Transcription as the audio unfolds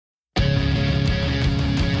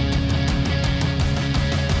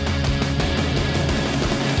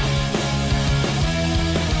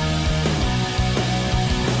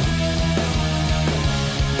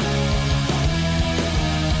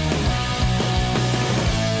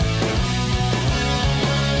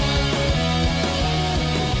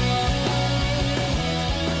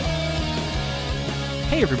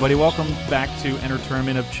Hey everybody, welcome back to Enter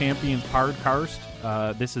Tournament of Champions Podcast.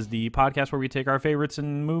 This is the podcast where we take our favorites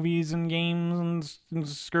in movies and games and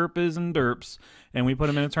skirpas and derps, and we put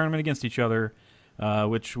them in a tournament against each other,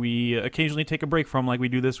 which we occasionally take a break from like we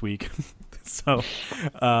do this week. So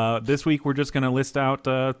this week we're just going to list out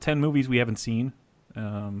 10 movies we haven't seen,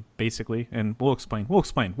 basically, and we'll explain.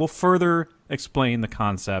 We'll further explain the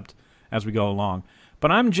concept as we go along.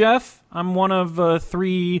 But I'm Jeff. I'm one of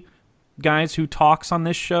 3 guys who talks on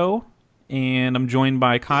this show, and I'm joined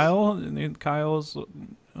by Kyle. Kyle's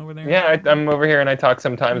over there. Yeah, I'm over here, and I talk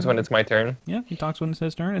sometimes when it's my turn. Yeah, he talks when it's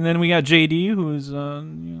his turn. And then we got JD, who's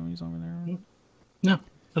he's over there. No,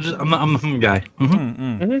 I'm a guy.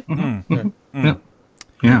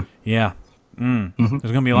 Yeah. There's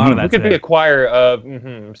gonna be a lot of that. We could today. be a choir of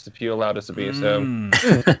if you allowed us to be. So we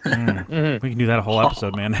can do that a whole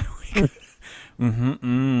episode, man.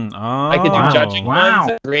 Oh, I could do judging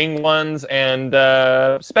ones, agreeing ones, and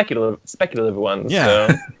speculative ones. Yeah.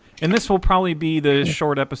 So. And this will probably be the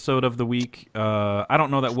short episode of the week. I don't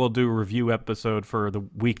know that we'll do a review episode for the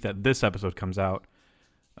week that this episode comes out.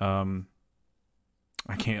 I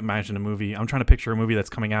can't imagine a movie. I'm trying to picture a movie that's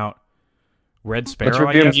coming out. Red Sparrow,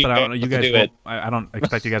 I guess, but I don't know. You guys, I don't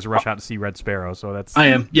expect you guys to rush out to see Red Sparrow. So that's. I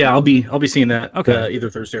am. Yeah, I'll be seeing that. Okay.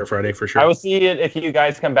 Either Thursday or Friday for sure. I will see it if you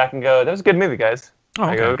guys come back and go, "That was a good movie, guys." Oh,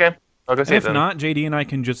 okay. I go, okay. I'll go see it. If not, JD and I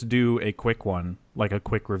can just do a quick one, like a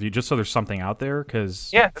quick review, just so there's something out there.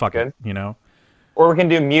 Because fuck it, you know. Or we can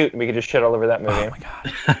do Mute, and we can just shit all over that movie. Oh my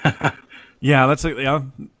god. Yeah, that's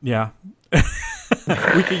yeah.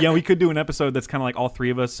 we could do an episode that's kind of like all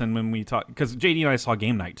 3 of us, and when we talk, because JD and I saw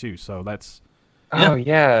Game Night too, so that's. Oh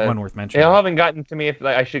yeah, one worth mentioning. Y'all haven't gotten to me if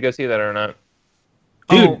I should go see that or not.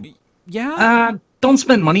 Dude, yeah. Don't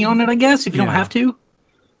spend money on it, I guess, if you don't have to.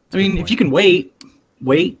 I mean, if you can wait.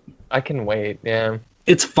 I can wait. Yeah.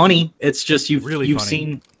 It's funny. It's just you've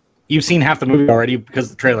seen half the movie already because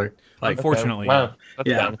of the trailer. Like, unfortunately. Wow. That's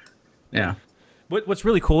dumb. Yeah. What's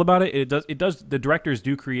really cool about it? It does. The directors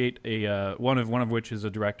do create a one of which is a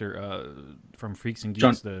director from Freaks and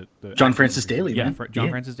Geeks. John Francis Daley. Yeah, man.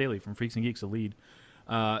 Francis Daley from Freaks and Geeks, the lead.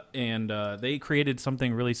 And they created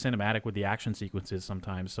something really cinematic with the action sequences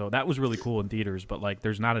sometimes. So that was really cool in theaters. But like,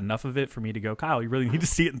 there's not enough of it for me to go, Kyle, you really need to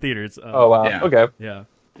see it in theaters. Oh wow. Yeah. Okay. Yeah,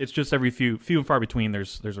 it's just every few and far between.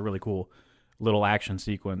 There's a really cool little action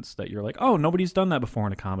sequence that you're like, oh, nobody's done that before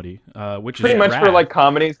in a comedy, which pretty is much rad. For like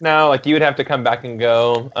comedies now. Like you would have to come back and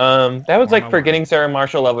go. That was like for Getting Sarah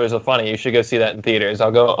Marshall Lovers of Funny. You should go see that in theaters.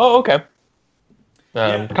 I'll go. Oh, okay.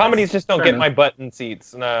 Comedies just don't get my butt in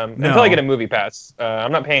seats until I get a movie pass.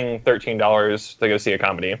 I'm not paying $13 to go see a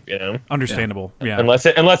comedy. You know, understandable. Yeah. Unless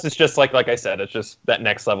it's just like I said, it's just that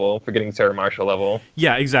next level for Getting Sarah Marshall level.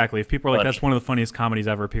 Yeah, exactly. If people are like, that's one of the funniest comedies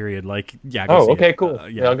ever, period. Like, yeah. Go see okay, it. cool.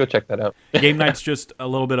 Yeah, I'll go check that out. Game Night's just a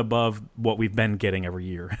little bit above what we've been getting every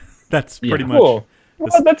year. That's pretty much. Cool.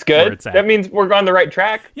 Well, that's good. That means we're on the right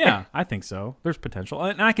track. Yeah, I think so. There's potential,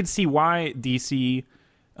 and I can see why DC.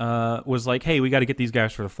 Was like, hey, we got to get these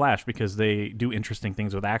guys for the Flash because they do interesting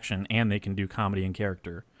things with action and they can do comedy and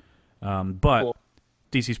character. But cool.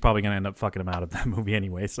 DC's probably going to end up fucking them out of that movie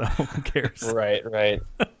anyway, so who cares? Right.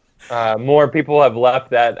 More people have left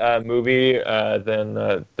that movie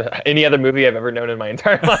than any other movie I've ever known in my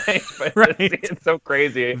entire life. Right. It's so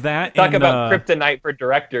crazy. Talk about kryptonite for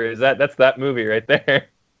directors. That's that movie right there.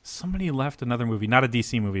 Somebody left another movie, not a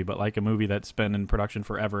DC movie, but like a movie that's been in production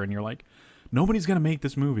forever, and you're like, nobody's going to make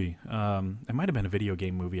this movie. It might have been a video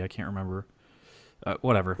game movie. I can't remember.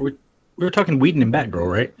 Whatever. We were talking Whedon and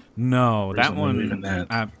Batgirl, right? No, that one.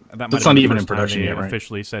 That's not even in production yet, right?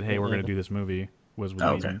 Officially said, hey, we're going to do this movie. Was with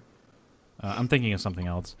Whedon. I'm thinking of something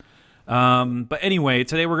else. But anyway,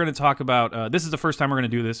 today we're going to talk about... this is the first time we're going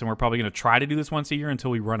to do this, and we're probably going to try to do this once a year until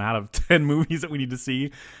we run out of 10 movies that we need to see.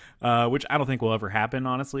 Which I don't think will ever happen,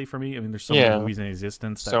 honestly, for me. I mean, there's so many movies in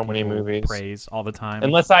existence that people praise all the time.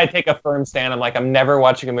 Unless I take a firm stand, I'm like, I'm never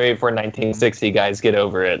watching a movie before 1960, guys. Get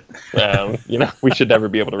over it. We should never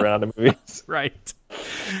be able to run out of movies. Right.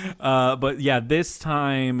 But yeah, this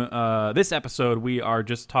time, this episode, we are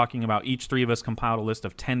just talking about each 3 of us compiled a list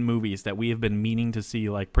of 10 movies that we have been meaning to see,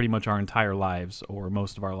 like, pretty much our entire lives, or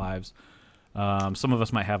most of our lives. Some of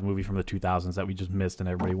us might have a movie from the 2000s that we just missed and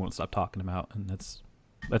everybody won't stop talking about, and that's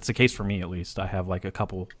the case for me, at least. I have like a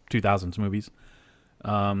couple 2000s movies.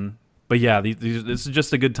 But yeah, this is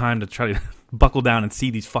just a good time to try to buckle down and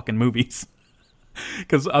see these fucking movies.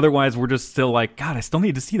 Because otherwise we're just still like, God, I still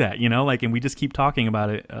need to see that, you know? Like, and we just keep talking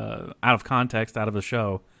about it out of context, out of the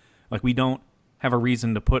show. Like, we don't have a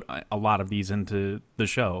reason to put a lot of these into the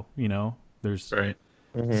show, you know? There's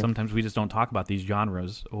sometimes we just don't talk about these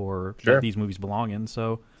genres or that these movies belong in.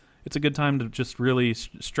 So it's a good time to just really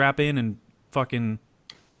strap in and fucking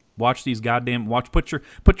watch these put your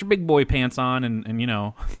big boy pants on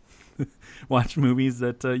and watch movies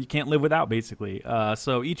that you can't live without, basically.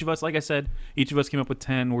 So each of us, like I said, each of us came up with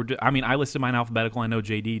 10. I listed mine alphabetical. I know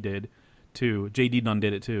JD did too. JD done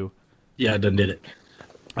did it too. Yeah, I done did it.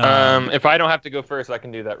 If I don't have to go first, I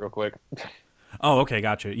can do that real quick. Oh, okay,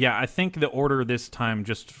 gotcha. Yeah, I think the order this time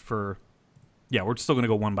we're still going to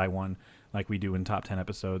go one by one like we do in top 10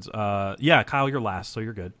 episodes. Yeah, Kyle, you're last, so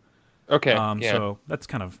you're good. Okay. So that's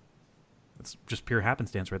that's just pure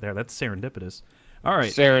happenstance right there. That's serendipitous. All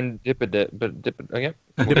right. Serendipitous.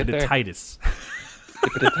 Dipititis.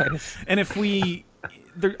 Dipititis. And if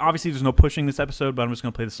obviously there's no pushing this episode, but I'm just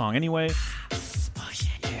going to play the song anyway.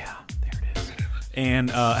 Yeah, there it is. And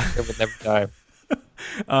it would never die.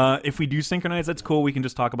 If we do synchronize, that's cool. We can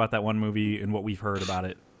just talk about that one movie and what we've heard about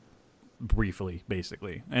it briefly,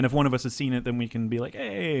 basically. And if one of us has seen it, then we can be like,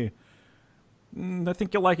 hey, I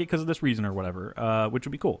think you'll like it because of this reason or whatever, which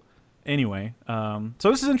would be cool. Anyway, so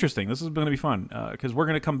this is interesting. This is going to be fun because we're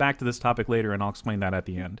going to come back to this topic later, and I'll explain that at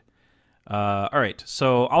the end. All right,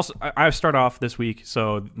 so I start off this week.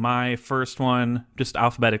 So my first one, just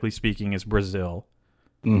alphabetically speaking, is Brazil.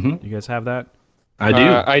 Mm-hmm. You guys have that? I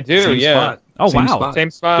do. I do. Same yeah. Spot. Oh, Same wow. Spot.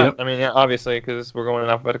 Same spot. Yep. I mean, yeah, obviously, because we're going in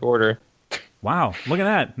alphabetical order. Wow, look at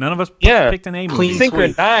that. None of us picked an A movie. Clean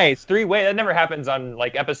Synchronized. 3-way. That never happens on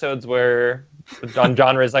like episodes where on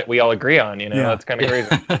genres like we all agree on. Yeah. That's kind of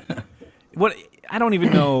crazy. What I don't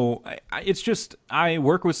even know. It's just I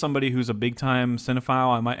work with somebody who's a big time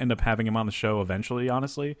cinephile. I might end up having him on the show eventually,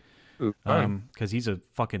 honestly, because he's a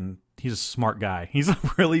smart guy. He's a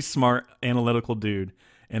really smart, analytical dude,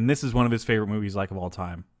 and this is one of his favorite movies, like of all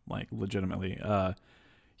time, like legitimately.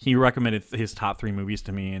 He recommended his top 3 movies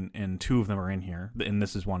to me, and 2 of them are in here, and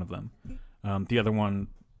this is one of them. The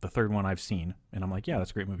third one I've seen, and I'm like, yeah,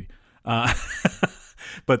 that's a great movie.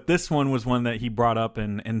 But this one was one that he brought up,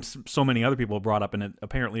 and so many other people brought up, and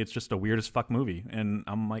apparently it's just a weird as fuck movie. And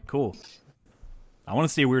I'm like, cool. I want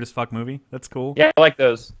to see a weird as fuck movie. That's cool. Yeah, I like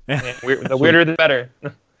those. The weirder, the better.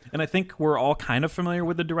 And I think we're all kind of familiar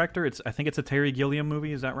with the director. I think it's a Terry Gilliam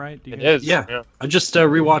movie. Is that right? It is. Yeah. I just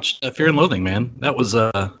rewatched Fear and Loathing, man. That was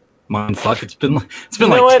mind fuck. It's been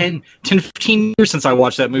like 10, 15 years since I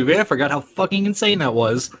watched that movie. I forgot how fucking insane that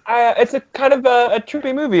was. It's a kind of a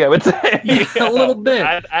trippy movie, I would say. Yeah, a little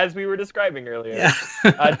bit. As we were describing earlier.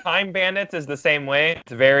 Yeah. Time Bandits is the same way.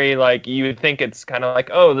 It's very like, you would think it's kind of like,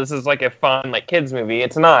 oh, this is like a fun like kids movie.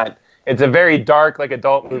 It's not. It's a very dark like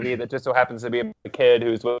adult movie that just so happens to be a kid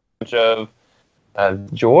who's with a bunch of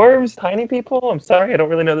dwarves, tiny people. I'm sorry, I don't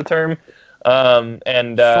really know the term. They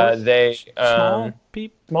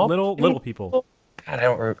little people. God,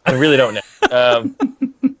 I really don't know.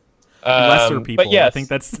 Lesser people. But yes, I think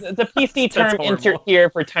that's the PC term insert here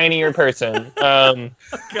for tinier person.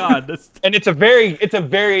 God, and it's a very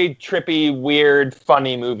trippy, weird,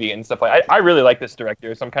 funny movie and stuff like. I really like this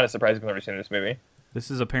director, so I'm kind of surprised I've never seen this movie. This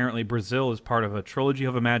is apparently Brazil is part of a trilogy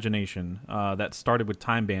of imagination that started with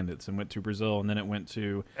Time Bandits and went to Brazil, and then it went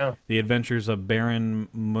to The Adventures of Baron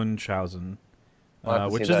Munchausen,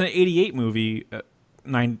 which is an 88 movie,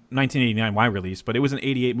 1989 wide release, but it was an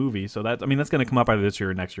 88 movie, so that's going to come up either this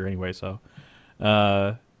year or next year anyway. So,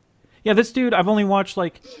 yeah, this dude I've only watched I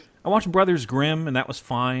watched Brothers Grimm, and that was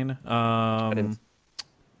fine. I've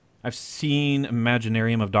seen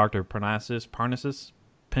Imaginarium of Dr. Parnassus.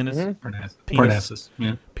 Parnassus,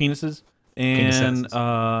 yeah. Penises. And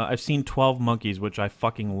I've seen 12 Monkeys, which I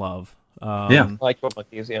fucking love. I like 12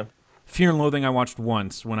 Monkeys, yeah. Fear and Loathing I watched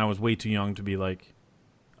once when I was way too young to be like,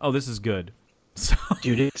 oh, this is good. So,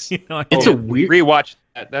 dude, it's it's a weird rewatch.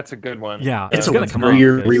 That's a good one. Yeah, it's gonna a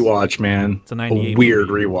weird rewatch, man. It's a 98 weird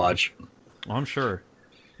movie. Rewatch. Well, I'm sure.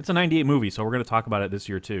 It's a 98 movie, so we're going to talk about it this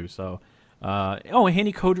year too. So, and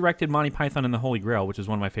he co-directed Monty Python and the Holy Grail, which is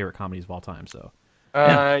one of my favorite comedies of all time. So.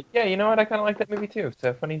 Yeah, you know what? I kind of like that movie too.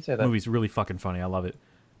 So funny you say that. The movie's really fucking funny. I love it.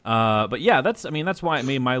 But yeah, that's why it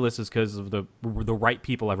made my list, is because of the right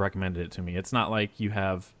people have recommended it to me. It's not like you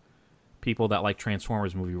have people that like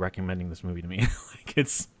Transformers movie recommending this movie to me. Like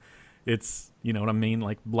it's you know what I mean?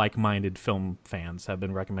 Like-minded film fans have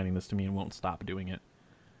been recommending this to me and won't stop doing it.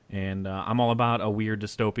 And I'm all about a weird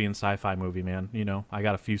dystopian sci-fi movie, man. You know, I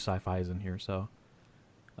got a few sci-fis in here, so.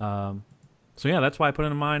 So yeah, that's why I put it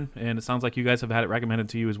in mine, and it sounds like you guys have had it recommended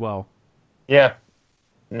to you as well. Yeah.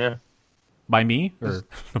 By me, or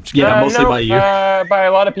mostly by you. By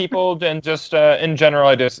a lot of people, and just in general,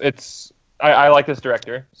 I like this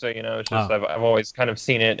director, so you know, it's just I've always kind of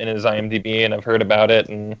seen it in his IMDb, and I've heard about it,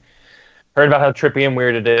 and heard about how trippy and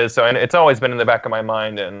weird it is. So, and it's always been in the back of my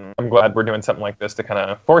mind, and I'm glad we're doing something like this to kind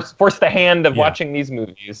of force the hand of watching these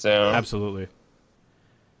movies. So absolutely,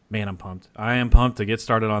 man, I'm pumped. I am pumped to get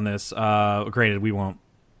started on this. Granted, we won't.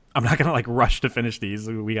 I'm not gonna rush to finish these.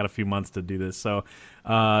 We got a few months to do this. So,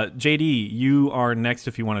 JD, you are next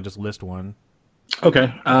if you want to just list one.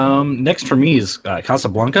 Okay. Next for me is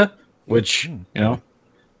Casablanca, which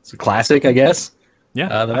it's a classic, I guess. Yeah,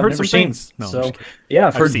 that I've I've heard never some seen. things. No, so yeah,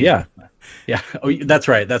 I've heard. Yeah. Oh, that's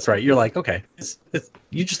right. That's right. You're like, okay,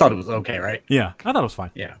 you just thought it was okay, right? Yeah, I thought it was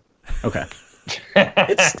fine. Yeah. Okay.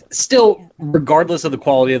 It's still, regardless of the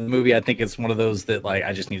quality of the movie, I think it's one of those that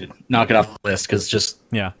I just need to knock it off the list because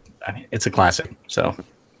I mean, it's a classic. So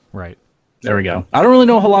right there we go. I don't really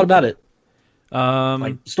know a whole lot about it.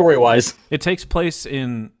 Story wise, it takes place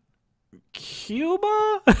in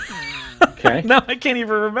Cuba. Okay. No, I can't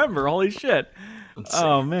even remember. Holy shit.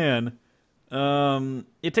 Oh man.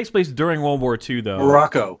 It takes place during World War II, though.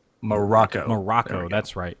 Morocco.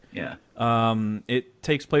 That's right. Yeah. It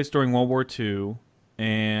takes place during World War II,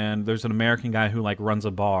 and there's an American guy who runs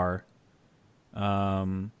a bar.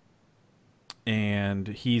 And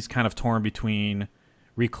he's kind of torn between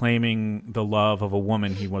reclaiming the love of a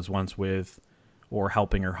woman he was once with, or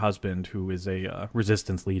helping her husband, who is a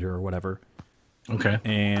resistance leader or whatever. Okay.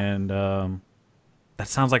 And that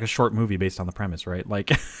sounds like a short movie based on the premise, right?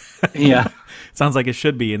 Yeah. Sounds like it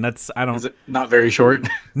should be, and that's Is it not very short?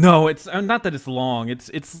 No, it's not that it's long.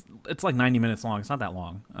 It's like 90 minutes long. It's not that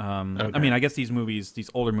long. Okay. I mean, I guess these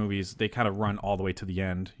older movies, they kind of run all the way to the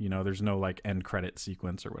end. There's no end credit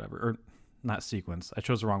sequence or whatever, or not sequence. I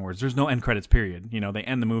chose the wrong words. There's no end credits period. They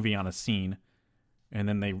end the movie on a scene, and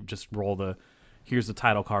then they just roll here's the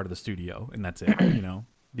title card of the studio, and that's it.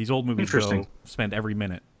 These old movies spend every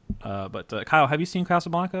minute. But Kyle, have you seen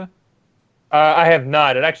Casablanca? I have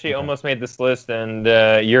not. It actually almost made this list, and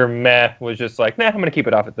your meh was just like, nah, I'm going to keep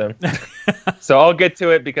it off it then. So I'll get to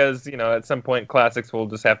it because, at some point classics will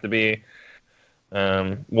just have to be,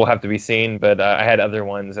 seen. But I had other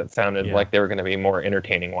ones that sounded like they were going to be more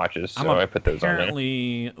entertaining watches, so I put those on there.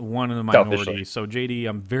 Apparently one in the minority. So JD,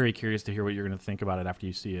 I'm very curious to hear what you're going to think about it after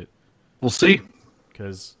you see it. We'll see.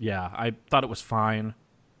 Because, I thought it was fine.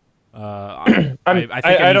 I think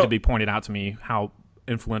it needs to be pointed out to me how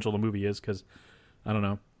influential the movie is, because I don't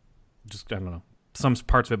know. Some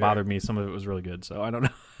parts of it bothered me. Some of it was really good. So I don't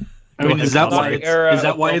know. I mean, is that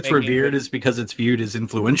why it's revered? Is because it's viewed as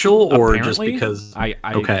influential, or just because?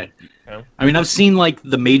 Okay. I mean, I've seen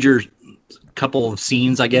the major couple of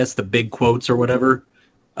scenes, I guess, the big quotes or whatever,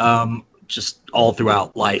 just all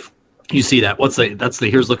throughout life. You see that? That's the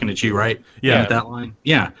 "Here's looking at you," right? Yeah. That line.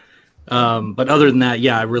 Yeah. But other than that,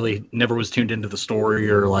 I really never was tuned into the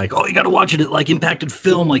story or you got to watch it at impacted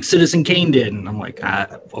film like Citizen Kane did. And I'm like,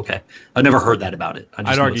 okay. I never heard that about it.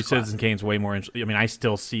 I'd argue Citizen Kane's way more interesting. I mean, I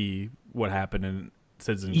still see what happened in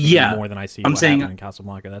Citizen Kane more than I see what happened in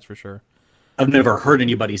Casablanca. That's for sure. I've never heard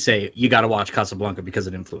anybody say you got to watch Casablanca because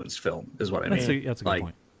it influenced film. Is what I mean. That's a good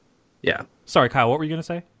point. Yeah. Sorry, Kyle. What were you gonna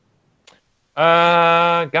say?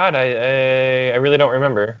 God, I really don't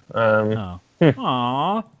remember. Aww.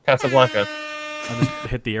 Casablanca. I just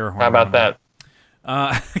hit the air horn. How about that?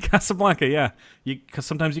 Casablanca, yeah. Because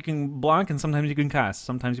sometimes you can blanc and sometimes you can cast.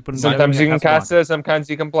 Sometimes you put in. Sometimes you can Casa,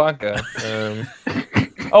 sometimes you can Blanca.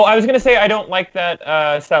 I was gonna say I don't like that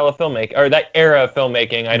style of filmmaking or that era of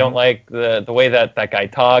filmmaking. I don't like the way that guy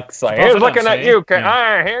talks. Here's looking at you.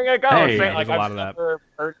 Here you go. Hey, I've never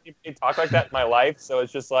heard anybody talk like that in my life. So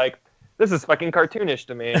it's just this is fucking cartoonish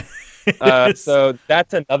to me. So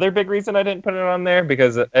that's another big reason I didn't put it on there,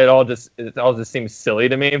 because it all just seems silly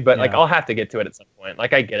to me. But I'll have to get to it at some point.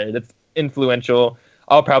 I get it. It's influential.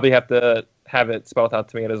 I'll probably have to have it spelled out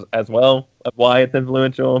to me as well of why it's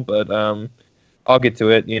influential. But I'll get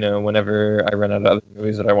to it. Whenever I run out of other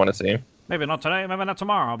movies that I want to see. Maybe not today, maybe not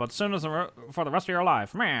tomorrow, but soon as for the rest of your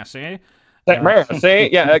life. See. See,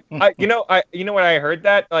 yeah, you know what I heard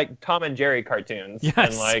that Tom and Jerry cartoons,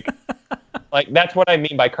 yes. and that's what I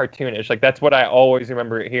mean by cartoonish. That's what I always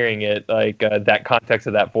remember hearing it, that context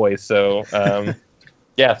of that voice. So,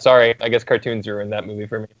 yeah, sorry, I guess cartoons ruined that movie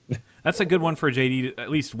for me. That's a good one for JD, at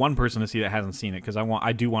least one person to see that hasn't seen it, because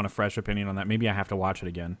I do want a fresh opinion on that. Maybe I have to watch it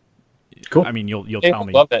again. Cool. I mean, you'll tell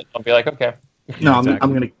me. Love it. I'll be like, okay. No,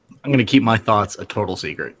 exactly. I'm gonna keep my thoughts a total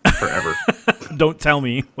secret forever. Don't tell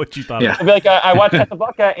me what you thought. Yeah. I'll be like, I watched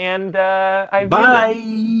Casablanca and I bye.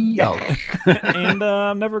 And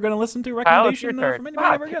I'm never gonna listen to a recommendation from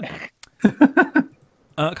anybody ever again.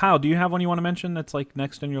 Kyle, do you have one you want to mention that's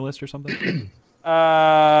next on your list or something?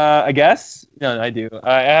 I guess. No, I do.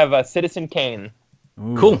 I have Citizen Kane.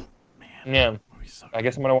 Ooh, cool. Man. Yeah. I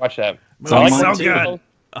guess I'm gonna watch that. So good.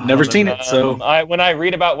 Never seen it, so when I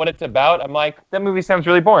read about what it's about, I'm like, that movie sounds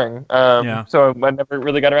really boring. So I never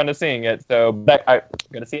really got around to seeing it. So I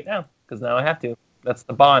gotta see it now because now I have to. That's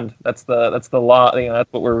the bond. That's the law.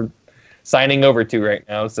 That's what we're signing over to right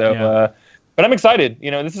now. So, but I'm excited.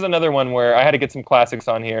 This is another one where I had to get some classics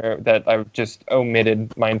on here that I've just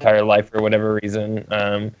omitted my entire life for whatever reason.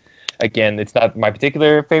 Again, it's not my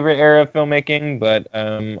particular favorite era of filmmaking, but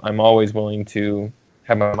I'm always willing to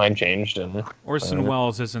have my mind changed. And Orson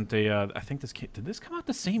Welles isn't the. I think did this come out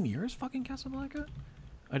the same year as fucking Casablanca?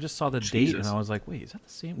 I just saw the date and I was like, wait, is that the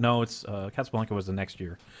same? No, it's Casablanca was the next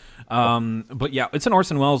year. But yeah, it's an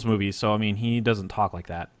Orson Welles movie, so I mean, he doesn't talk like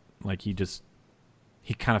that. Like he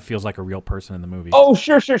kind of feels like a real person in the movie. Oh,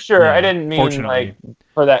 sure. Yeah, I didn't mean like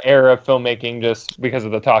for that era of filmmaking just because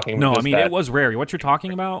of the talking. No, I mean it was rare. What you're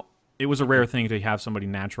talking about, it was a rare thing to have somebody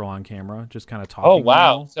natural on camera, just kind of talking. Oh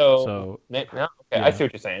wow! So okay, yeah. I see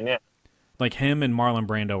what you're saying. Yeah. Like him and Marlon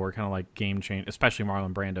Brando were kind of like game change, especially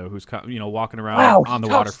Marlon Brando, who's walking around on the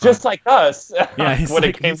waterfront, just like us. Yeah, he's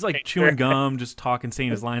like chewing gum, just talking, saying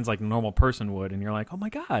his lines like a normal person would, and you're like, oh my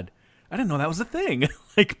god, I didn't know that was a thing.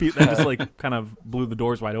 Like that just like kind of blew the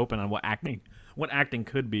doors wide open on what acting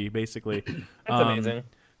could be, basically. That's amazing.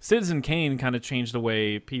 Citizen Kane kind of changed the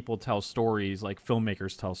way people tell stories, like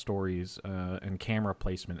filmmakers tell stories, and camera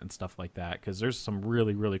placement and stuff like that. Because there's some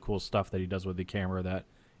really, really cool stuff that he does with the camera that,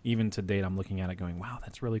 even to date, I'm looking at it going, wow,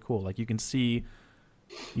 that's really cool. Like you can see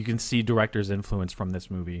director's influence from this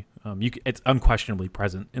movie. It's unquestionably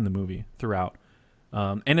present in the movie throughout.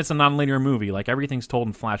 And it's a non-linear movie. Like everything's told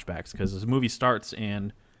in flashbacks because this movie starts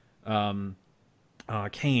and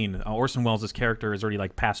Kane, Orson Welles' character, is already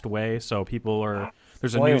like passed away. So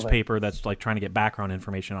there's a newspaper that's like trying to get background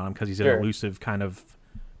information on him because he's an elusive kind of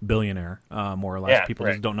billionaire, more or less. Yeah, people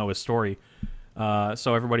just don't know his story.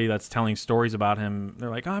 So everybody that's telling stories about him, they're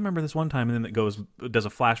like, oh, I remember this one time, and then it does a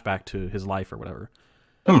flashback to his life or whatever.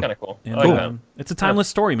 That's kind of cool. And, it's a timeless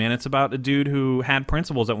story, man. It's about a dude who had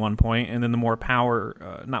principles at one point, and then the more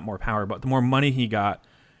power, not more power, but the more money he got,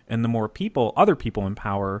 and the more other people in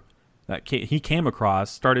power that he came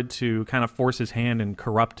across started to kind of force his hand and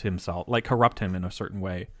corrupt him in a certain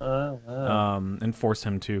way, and force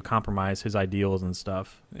him to compromise his ideals and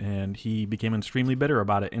stuff. And he became extremely bitter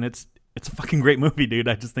about it, and it's a fucking great movie, dude.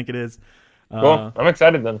 I just think it is. Cool. I'm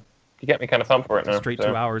excited then. You get me kind of pumped for it now. Straight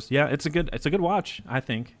 2 hours. Yeah, it's a good watch, I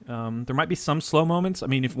think. There might be some slow moments. I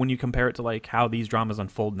mean, when you compare it to like how these dramas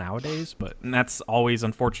unfold nowadays, and that's always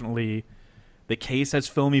unfortunately the case as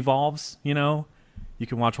film evolves. You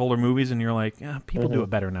can watch older movies and you're like, yeah, people do it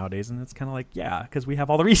better nowadays, and it's kind of like, yeah, because we have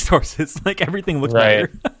all the resources. Like everything looks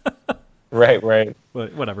better. Right.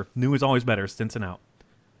 But whatever. New is always better. Stinson out.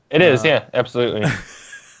 It is, yeah, absolutely.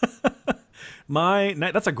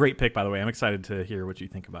 That's a great pick, by the way. I'm excited to hear what you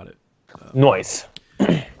think about it. Noise.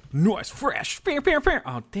 Noise. Fresh.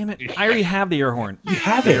 Oh, damn it. I already have the air horn. You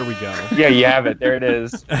have it. There we go. Yeah, you have it. There it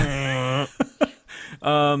is.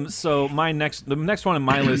 So the next one on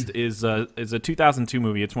my list is a 2002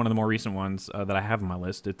 movie. It's one of the more recent ones that I have on my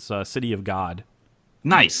list. It's City of God.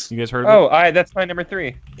 Nice. You guys heard of it? That's my number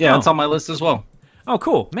 3. Yeah, it's on my list as well. Oh,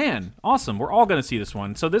 cool, man! Awesome. We're all gonna see this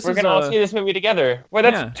one. So we're gonna all see this movie together. Well,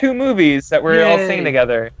 that's 2 movies that we're all seeing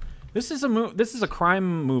together. This is a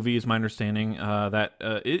crime movie, is my understanding. That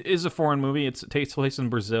it is a foreign movie. It takes place in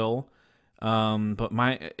Brazil. But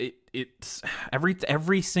it's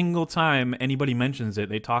every single time anybody mentions it,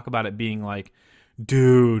 they talk about it being like,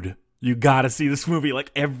 dude, you gotta see this movie.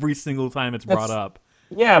 Like every single time it's brought up.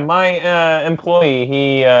 Yeah, my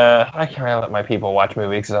employee, I can't really let my people watch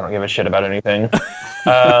movies because I don't give a shit about anything.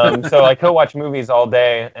 So like he'll watch movies all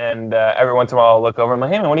day, and every once in a while I'll look over. I'm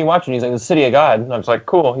like, hey man, what are you watching? He's like, The City of God. And I'm just like,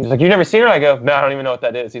 cool. He's like, you've never seen it? I go, no, I don't even know what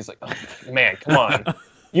that is. He's like, oh, man, come on.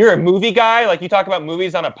 You're a movie guy? Like you talk about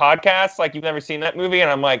movies on a podcast? Like you've never seen that movie?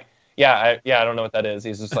 And I'm like, I don't know what that is.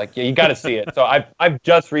 He's just like, yeah, you got to see it. So I've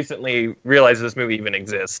just recently realized this movie even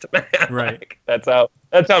exists. Right. Like, that's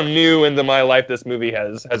how new into my life this movie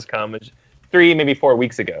has come. It's 3, maybe 4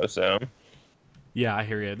 weeks ago. So. Yeah, I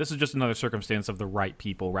hear you. This is just another circumstance of the right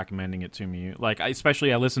people recommending it to me. Like, I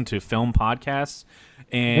listen to film podcasts,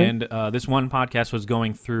 and this one podcast was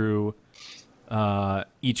going through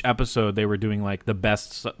each episode. They were doing like the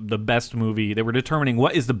best movie. They were determining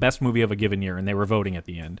what is the best movie of a given year, and they were voting at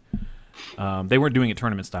the end. They weren't doing it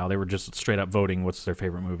tournament style. They were just straight up voting what's their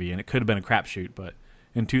favorite movie, and it could have been a crapshoot. But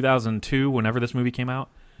in 2002, whenever this movie came out,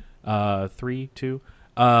 3, 2.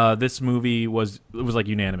 This movie was like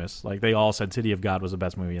unanimous. Like they all said City of God was the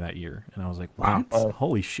best movie of that year, and I was like, wow,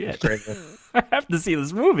 holy shit! I have to see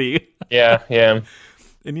this movie. Yeah.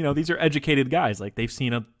 And these are educated guys. Like they've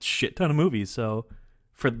seen a shit ton of movies, so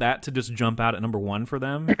for that to just jump out at number 1 for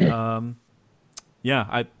them, kind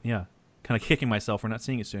of kicking myself for not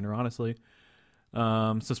seeing it sooner, honestly.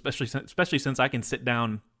 So especially since I can sit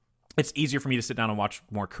down, it's easier for me to sit down and watch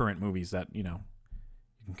more current movies that you can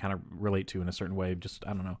kind of relate to in a certain way. Just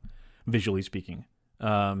I don't know, visually speaking.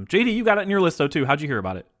 JD, you got it in your list though too. How'd you hear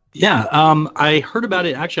about it? Yeah, I heard about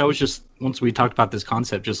it. Actually, I was just once we talked about this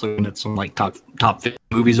concept, just looking at some like top 50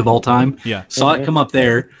 movies of all time. Yeah, saw it come up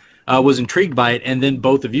there. Was intrigued by it, and then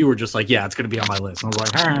both of you were just like, "Yeah, it's going to be on my list." And I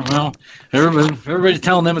was like, "All right, well, everybody's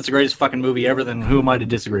telling them it's the greatest fucking movie ever. Then who am I to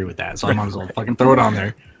disagree with that? So I might as well fucking throw it on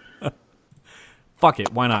there." Fuck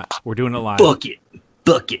it, why not? We're doing it live. Book it.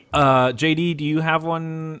 JD, do you have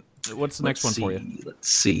one? What's the next one for you? Let's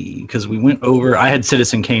see, because we went over. I had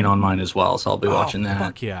Citizen Kane on mine as well, so I'll be watching that.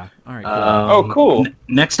 Fuck yeah! All right. Cool.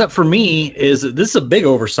 Next up for me is this is a big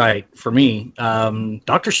oversight for me.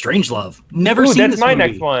 Doctor Strangelove. Never seen that's this my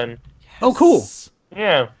movie. next one. Oh, cool.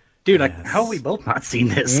 Yeah. Dude, how have we both not seen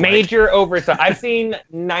this? Major oversight. I've seen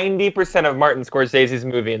 90% of Martin Scorsese's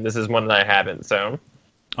movie, and this is one that I haven't. So.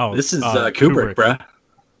 Oh, this is Kubrick, bruh.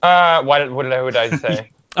 What did I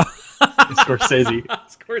say? Scorsese.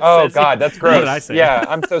 Oh God, that's gross. What did I say? Yeah,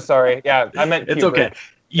 I'm so sorry. Yeah, I meant. It's Kubrick. okay.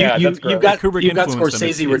 You've got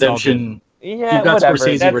Scorsese Redemption. Yeah, you've got whatever.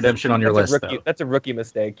 Scorsese Redemption on your list. That's a rookie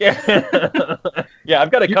mistake. Yeah, yeah. I've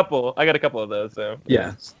got a couple. I got a couple of those. So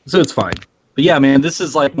yeah, so it's fine. But yeah, man, this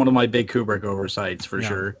is like one of my big Kubrick oversights for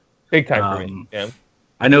sure. Big time for me. Yeah.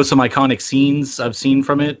 I know some iconic scenes I've seen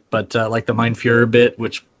from it, but like the Mein Führer bit,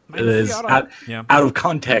 which is out of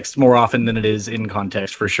context more often than it is in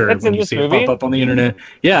context for sure. That's when you see it pop up on the internet.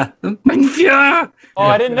 Yeah. Mein Führer! Oh,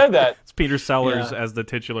 I didn't know that. It's Peter Sellers as the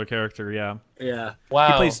titular character, yeah. Yeah. Wow.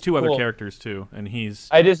 He plays two other characters too, and he's...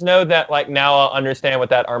 I just know that like now I'll understand what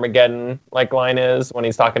that Armageddon like line is when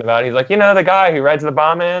he's talking about he's like, the guy who rides the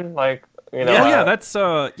bomb in, like that's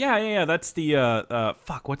that's the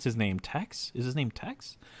fuck, what's his name? Tex? Is his name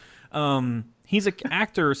Tex? He's an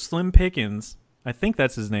actor, Slim Pickens. I think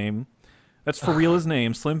that's his name. That's for real his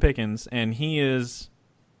name, Slim Pickens, and he is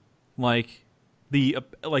like the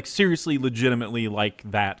seriously, legitimately like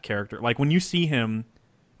that character. Like when you see him,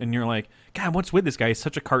 and you're like, God, what's with this guy? He's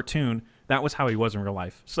such a cartoon. That was how he was in real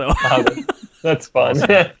life. So that's fun.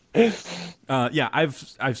 Yeah,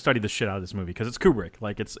 I've studied the shit out of this movie because it's Kubrick.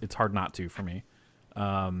 Like it's hard not to for me.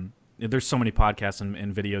 There's so many podcasts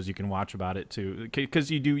and videos you can watch about it too, because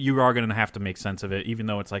you are going to have to make sense of it, even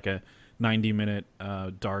though it's like a 90-minute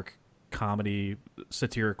dark comedy,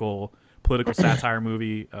 satirical, political satire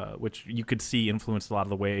movie, which you could see influenced a lot of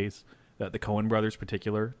the ways that the Coen brothers,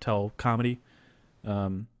 particular, tell comedy.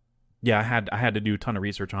 Yeah, I had to do a ton of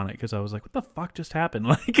research on it because I was like, what the fuck just happened?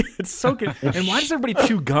 Like, it's so good. And why does everybody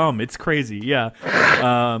chew gum? It's crazy. Yeah.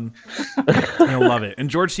 I love it. And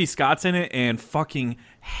George C. Scott's in it and fucking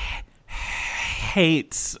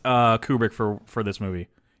hates Kubrick for this movie.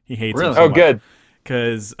 He hates him so much. Good.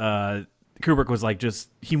 Because Kubrick was like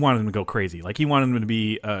he wanted him to go crazy. Like, he wanted him to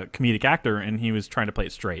be a comedic actor, and he was trying to play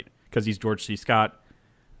it straight because he's George C. Scott.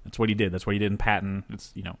 That's what he did. That's what he did in Patton.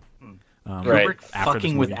 It's, Kubrick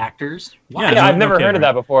fucking with actors? Yeah, I've never heard of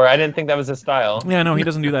that before. I didn't think that was his style. Yeah, no, he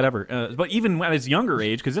doesn't do that ever. But even at his younger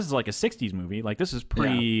age, because this is like a 60s movie, like this is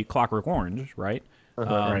pre-Clockwork Orange, right?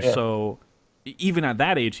 Right. So even at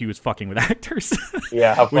that age, he was fucking with actors.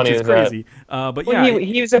 Yeah, how funny which is crazy. But yeah,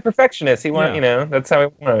 he was a perfectionist. He wanted, that's how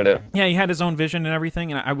he wanted it. Yeah, he had his own vision and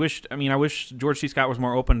everything. And I wish George C. Scott was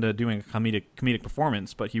more open to doing a comedic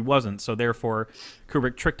performance, but he wasn't. So therefore,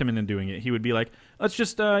 Kubrick tricked him into doing it. He would be like, let's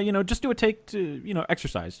just just do a take to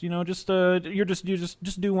exercise. Just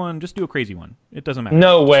do one, just do a crazy one. It doesn't matter.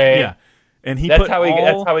 No way. Yeah. And that's how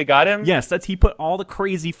he got him? Yes, he put all the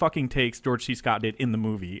crazy fucking takes George C. Scott did in the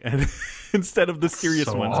movie, and instead of the serious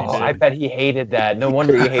ones he did. I bet he hated that. No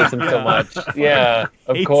wonder he hates him so much. Yeah,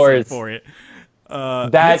 of course. For it.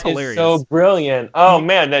 That is so brilliant. Oh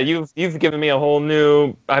man, that you've given me a whole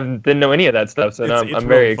new. I didn't know any of that stuff, so I'm really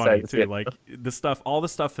very excited too. Like all the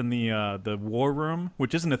stuff in the war room,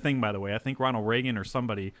 which isn't a thing, by the way. I think Ronald Reagan or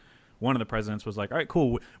somebody. One of the presidents was like, all right,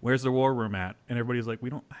 cool, where's the war room at? And everybody's like, we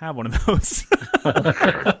don't have one of those.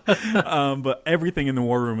 But everything in the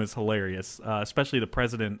war room is hilarious, especially the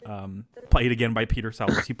president, played again by Peter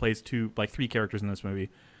Sellers. He plays three characters in this movie.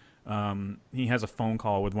 He has a phone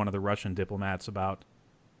call with one of the Russian diplomats about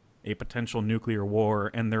a potential nuclear war,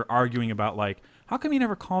 and they're arguing about, like, how come you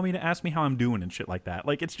never call me to ask me how I'm doing and shit like that?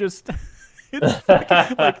 Like, it's just, it's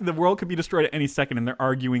like the world could be destroyed at any second, and they're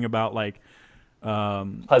arguing about, like,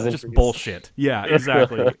 just bullshit. Yeah,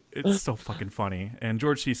 exactly. It's so fucking funny. And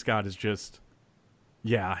George C. Scott is just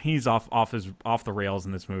Yeah, he's off the rails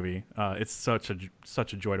in this movie. It's such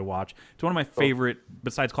a joy to watch. It's one of my favorite,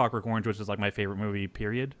 besides Clockwork Orange, which is like my favorite movie.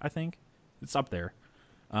 Period. I think it's up there.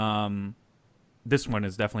 This one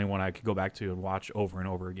is definitely one I could go back to and watch over and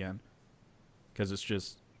over again because it's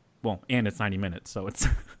just and it's 90 minutes, so it's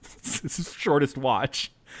the shortest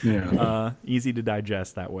watch. Yeah, easy to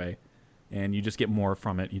digest that way, and you just get more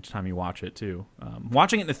from it each time you watch it too.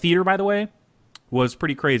 Watching it in the theater, by the way, was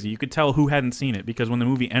pretty crazy. You could tell who hadn't seen it because when the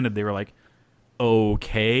movie ended, they were like,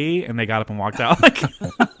 "Okay," and they got up and walked out. Like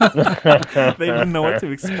they didn't know what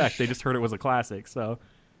to expect. They just heard it was a classic. So,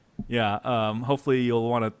 yeah. Hopefully, you'll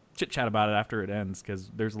want to chit chat about it after it ends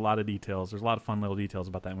because there's a lot of details. There's a lot of fun little details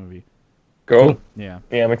about that movie. Cool. Yeah.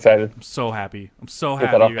 Yeah, I'm excited. I'm so happy. Get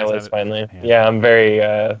that off my list finally. Yeah, I'm very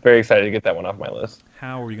excited to get that one off my list.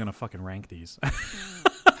 How are we gonna fucking rank these?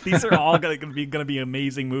 These are all gonna be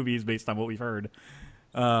amazing movies based on what we've heard.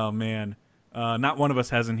 Oh man, not one of us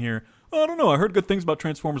has in here. Oh, I don't know. I heard good things about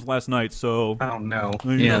Transformers last night, so I don't know.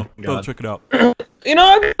 Go check it out.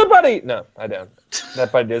 Buddy. No, I don't.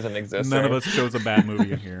 That buddy doesn't exist. None of us chose a bad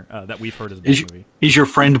movie in here that we've heard is a bad movie. He's your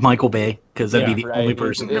friend Michael Bay, because that'd be the only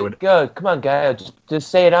person that would. Go, come on, guy. Just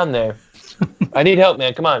say it on there. I need help,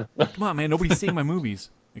 man. Come on. Come on, man. Nobody's seeing my movies.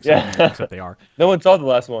 Except they are. No one saw the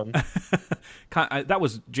last one. That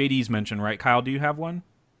was JD's mention, right? Kyle, do you have one?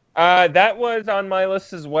 That was on my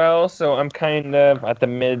list as well, so I'm kind of at the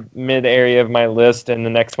mid area of my list, and the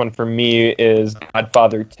next one for me is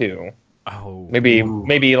Godfather 2. Oh,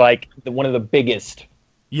 maybe like one of the biggest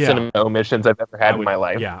cinema omissions I've ever had in my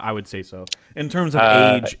life. Yeah, I would say so. In terms of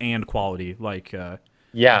age and quality, because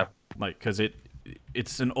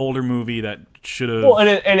it's an older movie that should have. Well,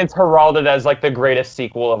 and it's heralded as like the greatest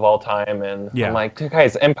sequel of all time, and I'm like,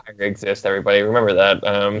 guys, Empire exists. Everybody remember that.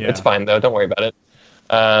 It's fine though. Don't worry about it.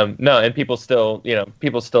 No, and people still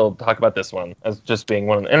talk about this one as just being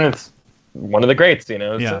one, and it's one of the greats,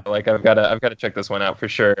 So like I've got to check this one out for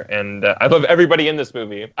sure. And I love everybody in this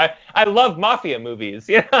movie. I love mafia movies.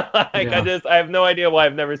 I have no idea why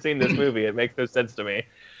I've never seen this movie. It makes no sense to me.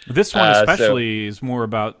 This one especially is more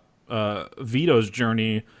about Vito's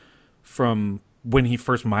journey from when he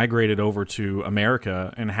first migrated over to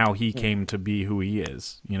America and how he came to be who he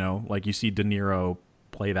is. Like you see De Niro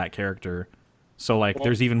play that character. So, like,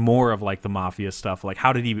 there's even more of, like, the mafia stuff. Like,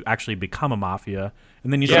 how did he actually become a mafia?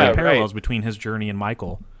 And then you see the parallels between his journey and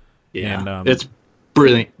Michael. Yeah, and, it's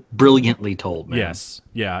brilliantly told, man. Yes,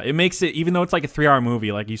 yeah. It makes it, even though it's like a 3-hour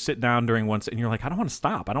movie, like, you sit down during one, and you're like, I don't want to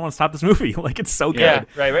stop. I don't want to stop this movie. Like, it's so good. Yeah,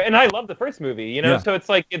 right. And I love the first movie, So it's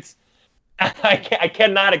like, I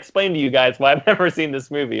cannot explain to you guys why I've never seen this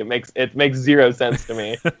movie. It makes zero sense to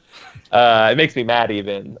me. It makes me mad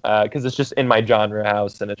even because it's just in my genre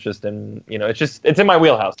house and it's just in it's in my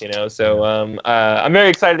wheelhouse. So I'm very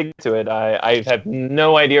excited to get to it. I have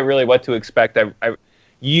no idea really what to expect.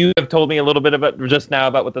 You have told me a little bit about just now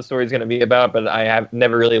about what the story is going to be about, but I have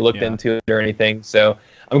never really looked into it or anything. So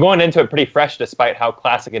I'm going into it pretty fresh, despite how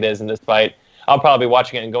classic it is, and despite I'll probably be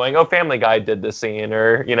watching it and going, "Oh, Family Guy did this scene,"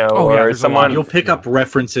 or or someone. You'll pick up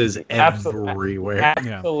references everywhere.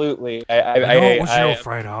 Absolutely. I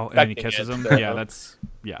fried out, and he kisses him. So. Yeah, that's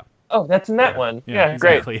Oh, that's in that one. Yeah,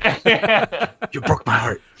 exactly. Great. You broke my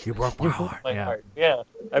heart. You broke my heart. Yeah,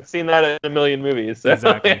 I've seen that in a million movies. So.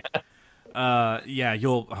 Exactly.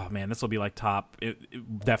 You'll. Oh man, this will be like top.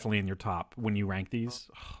 Definitely in your top when you rank these.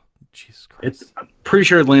 Oh, Jesus Christ. I'm pretty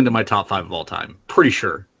sure it landed in my top 5 of all time. Pretty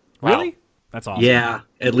sure. Really? Wow. That's awesome. Yeah,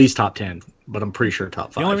 at least top 10, but I'm pretty sure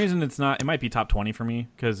top 5. The only reason it's not, it might be top 20 for me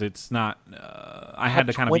because it's not. I had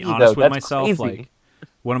to kind of be honest with myself. Crazy. Like,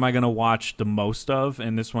 what am I going to watch the most of?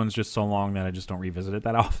 And this one's just so long that I just don't revisit it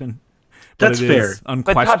that often. But that's fair. Unquestionably,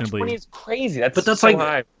 but top 20 is crazy. That's so like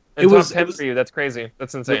high. It was 10 for you. That's crazy.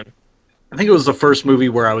 That's insane. I think it was the first movie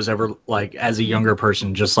where I was ever like, as a younger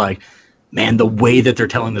person, just like, man, the way that they're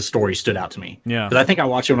telling the story stood out to me. Yeah. Because I think I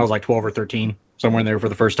watched it when I was like 12 or 13, somewhere in there for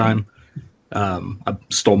the first time. I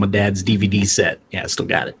stole my dad's DVD set. Yeah, I still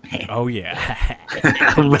got it. Oh, yeah.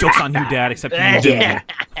 Joke's on you, Dad, except you didn't.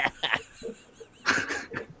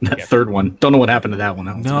 That third one. Don't know what happened to that one.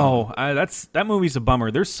 That movie's a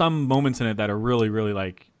bummer. There's some moments in it that are really, really,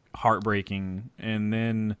 like, heartbreaking. And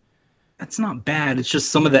then... That's not bad. It's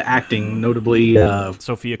just some of the acting, notably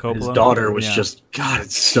Sofia Coppola. His daughter was just, God,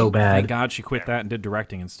 it's so bad. Thank God she quit that and did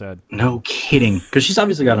directing instead. No kidding. Because she's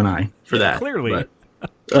obviously got an eye for that. Clearly. But,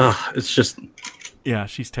 it's just... Yeah,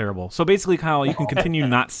 she's terrible. So basically, Kyle, you can continue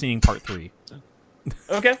not seeing part 3.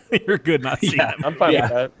 Okay. You're good not seeing them. I'm fine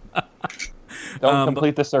with that. Don't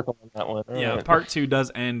complete the circle on that one. Yeah, part 2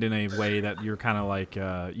 does end in a way that you're kind of like,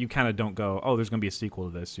 you kind of don't go, oh, there's going to be a sequel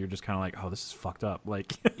to this. You're just kind of like, oh, this is fucked up.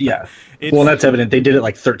 Like, yeah. Well, that's evident. They did it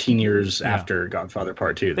like 13 years after Godfather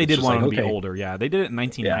Part 2. They did want to be older. Yeah, they did it in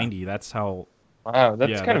 1990. Yeah. That's how. Wow,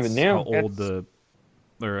 that's kind of new. How old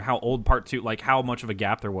how old Part 2, like how much of a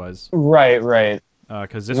gap there was. Right.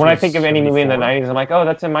 Because when I think of any movie in the 90s, I'm like, oh,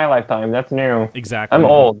 that's in my lifetime. That's new. Exactly. I'm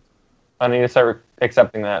old. I need to start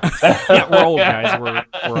accepting that. Yeah, we're old, guys.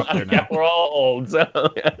 We're up there now. Yeah, we're all old.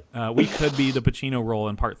 So, we could be the Pacino role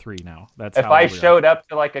in part 3 now. That's if I showed up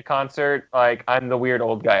to like a concert, like I'm the weird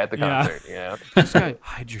old guy at the concert. Yeah. This guy,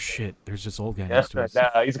 hide your shit. There's this old guy next to us. No,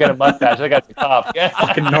 he's got a mustache. I got the cop.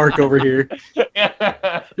 Fucking narc over here.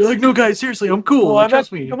 You're like, no, guys, seriously, I'm cool. Well,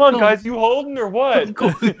 Trust me. Come on, guys, you holding or what?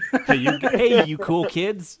 Cool. Hey, you cool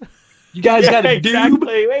kids. You guys got a doob?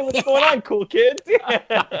 Hey, what's going on, cool kids?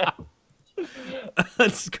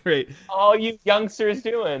 That's great. All you youngsters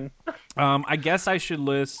doing? I guess I should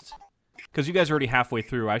list, because you guys are already halfway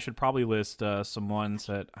through. I should probably list some ones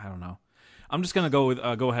that I don't know. I'm just gonna go with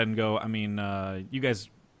go ahead and go. I mean, you guys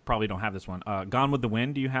probably don't have this one. Gone with the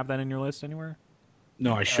Wind. Do you have that in your list anywhere?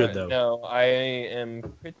 No, I should though. No, I am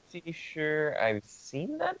pretty sure I've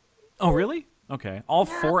seen that. Oh, really? Okay. All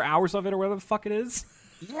 4 hours of it, or whatever the fuck it is.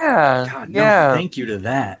 Yeah. God, no, thank you to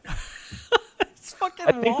that.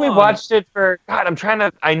 I think we watched it for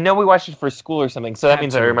I know we watched it for school or something, so that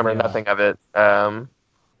means I remember nothing of it. I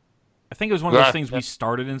think it was one of those things we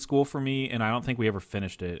started in school for me, and I don't think we ever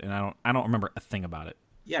finished it, and I don't remember a thing about it.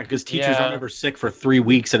 Yeah, because teachers aren't ever sick for 3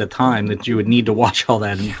 weeks at a time that you would need to watch all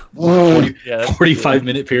that in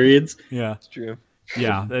 45-minute periods. Yeah, it's true.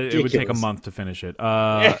 Yeah, it would take a month to finish it,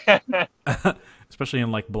 especially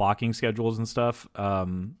in like blocking schedules and stuff.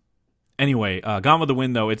 Anyway, Gone with the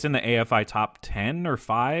Wind, though, it's in the AFI top 10 or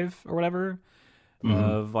 5 or whatever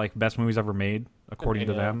of like best movies ever made, according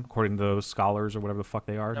to them, according to those scholars or whatever the fuck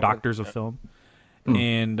they are, doctors of film.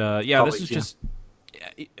 And this is just,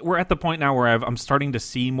 we're at the point now where I'm starting to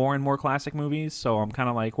see more and more classic movies, so I'm kind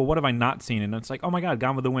of like, well, what have I not seen? And it's like, oh my god,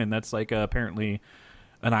 Gone with the Wind, that's like apparently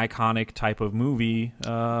an iconic type of movie,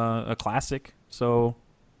 a classic. So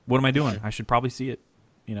what am I doing? I should probably see it.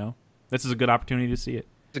 You know, this is a good opportunity to see it.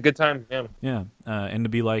 It's a good time, yeah. Yeah, and to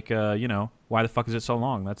be like, why the fuck is it so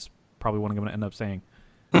long? That's probably what I'm going to end up saying.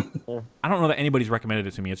 I don't know that anybody's recommended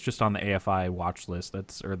it to me. It's just on the AFI watch list. Not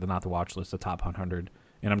the watch list, the top 100.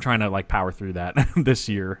 And I'm trying to like power through that this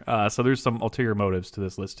year. So there's some ulterior motives to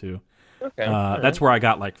this list too. Okay. That's where I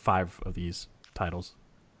got like 5 of these titles,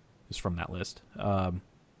 is from that list. I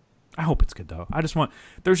hope it's good though.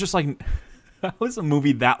 There's just like, how is a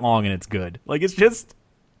movie that long and it's good? Like it's just.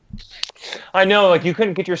 I know, like you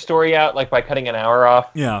couldn't get your story out like by cutting an hour off.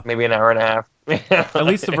 Yeah, maybe an hour and a half. At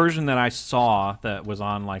least the version that I saw that was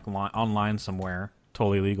on like online somewhere,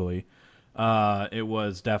 totally legally, it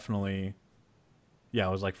was definitely,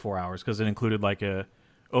 it was like 4 hours because it included like a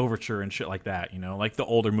overture and shit like that. You know, like the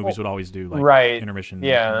older movies would always do, like intermission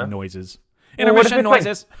noises. Intermission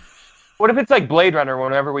noises. What if it's like Blade Runner?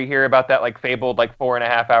 Whenever we hear about that like fabled like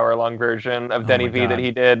 4.5 hour long version of Denny V that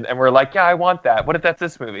he did, and we're like, yeah, I want that. What if that's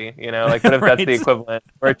this movie? You know, like what if that's the equivalent?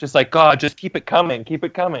 Where it's just like, God, just keep it coming, keep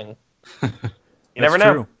it coming. You never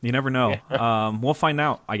know. You never know. Yeah. We'll find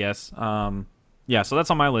out, I guess. So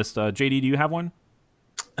that's on my list. JD, do you have one?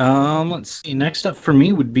 Let's see. Next up for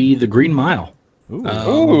me would be The Green Mile.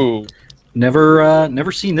 Ooh.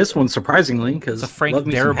 Never seen this one, surprisingly, because it's a Frank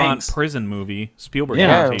Darabont prison movie, Spielberg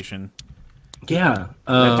adaptation. Yeah,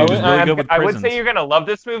 I would say you're gonna love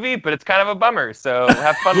this movie, but it's kind of a bummer. So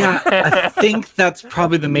have fun. With it. I think that's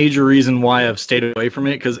probably the major reason why I've stayed away from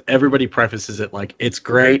it, because everybody prefaces it like it's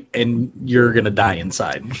great and you're gonna die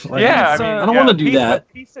inside. Like, I don't want to do that.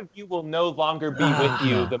 A piece of you will no longer be with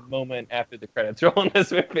you the moment after the credits roll in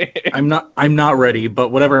this movie. I'm not ready, but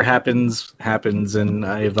whatever happens, and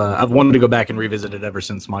I've wanted to go back and revisit it ever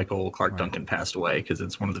since Michael Clark Duncan passed away, because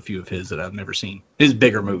it's one of the few of his that I've never seen. His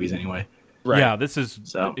bigger movies, anyway. Right. Yeah, this is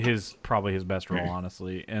probably his best role,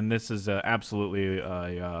 honestly, and this is absolutely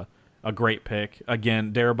a great pick.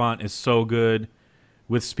 Again, Darabont is so good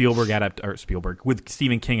with with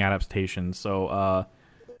Stephen King adaptations. So,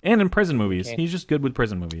 and in prison movies, he's just good with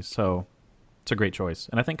prison movies. So, it's a great choice.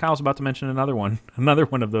 And I think Kyle's about to mention another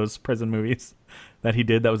one of those prison movies that he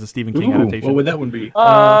did. That was a Stephen King adaptation. What would that one be?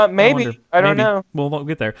 Maybe. I don't know. We'll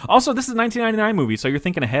get there. Also, this is a 1999 movie, so you're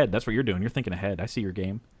thinking ahead. That's what you're doing. You're thinking ahead. I see your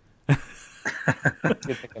game.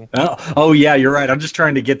 Oh yeah, you're right. I'm just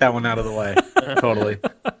trying to get that one out of the way. Totally.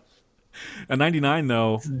 A 99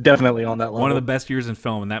 though, it's definitely on that level. One of the best years in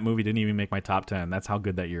film, and that movie didn't even make my top 10. That's how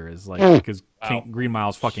good that year is. Like, because Green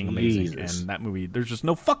Mile's fucking amazing, and that movie, there's just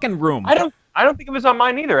no fucking room. I don't think it was on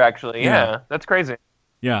mine either. Actually, yeah. That's crazy.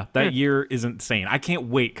 Yeah, that year is insane. I can't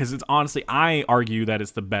wait because it's honestly, I argue that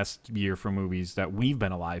it's the best year for movies that we've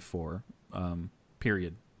been alive for.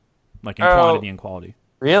 Period. Like in quantity and quality.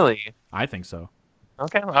 Really? I think so.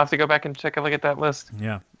 Okay, I'll have to go back and check a look at that list.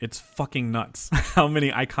 Yeah, it's fucking nuts how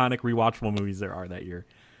many iconic rewatchable movies there are that year.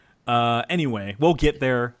 Anyway, we'll get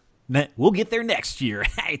there. We'll get there next year.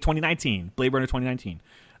 Hey, 2019, Blade Runner 2019.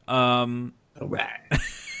 All right.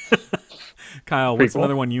 Kyle, what's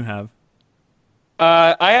another one you have?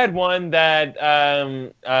 I had one that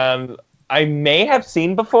I may have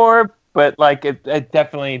seen before, but like I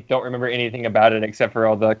definitely don't remember anything about it except for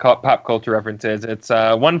all the pop culture references. It's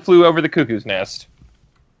One Flew Over the Cuckoo's Nest.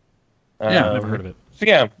 Yeah, I've never heard of it. So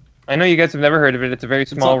yeah, I know you guys have never heard of it. It's a very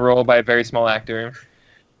small role by a very small actor.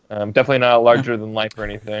 Definitely not a larger than life or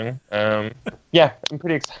anything. Yeah, I'm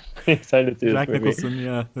pretty excited to see Jack this movie. Nicholson,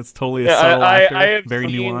 yeah, that's totally a subtle actor. I have very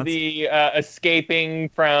seen nuanced. the escaping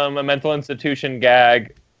from a mental institution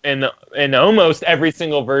gag in almost every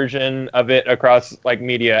single version of it across like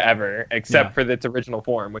media ever, except for its original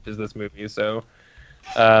form, which is this movie. So,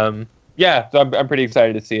 yeah, so I'm pretty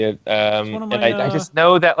excited to see it. And I just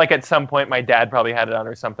know that like at some point my dad probably had it on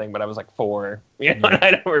or something, but I was like 4, and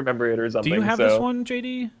I don't remember it or something. Do you have this one,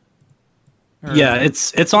 JD? Or... Yeah,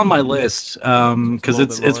 it's on my list because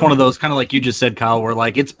it's one of those kind of like you just said, Kyle, where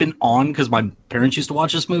like it's been on because my parents used to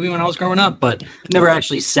watch this movie when I was growing up, but never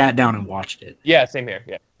actually sat down and watched it. Yeah, same here.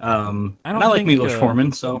 Yeah. I like Milos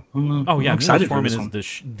Forman, so I'm excited for this one. Milos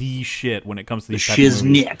Forman is the shit when it comes to these type of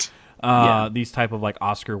movies. These type of like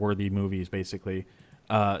Oscar-worthy movies, basically.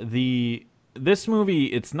 This movie,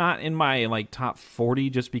 it's not in my like top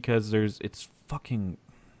 40 just because it's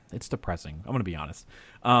depressing. I'm gonna be honest,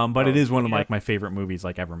 but it is one of like my favorite movies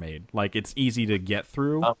like ever made. Like it's easy to get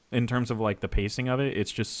through in terms of like the pacing of it.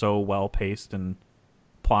 It's just so well paced and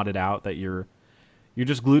plotted out that you're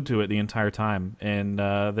just glued to it the entire time. And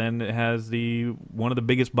then it has one of the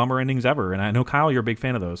biggest bummer endings ever. And I know Kyle, you're a big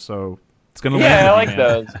fan of those, so. It's gonna I like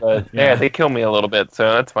those, but yeah, they kill me a little bit,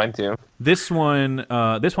 so that's fine too. This one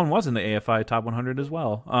was in the AFI Top 100 as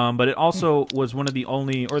well, but it also was one of the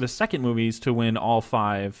only or the second movies to win all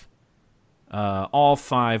five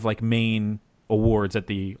like main awards at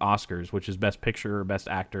the Oscars, which is Best Picture, Best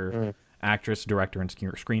Actor, Actress, Director, and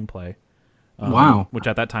Screenplay. Wow, which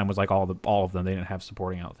at that time was like all of them. They didn't have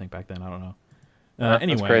supporting, I don't think, back then. I don't know.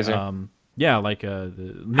 Anyway, that's crazy. Yeah, like how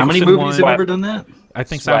many movies have ever done that? I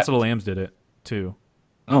think Silence of the Lambs did it too.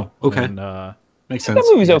 Oh, okay. And, makes sense. That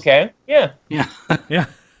movie's okay. Yeah. Yeah.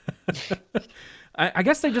 I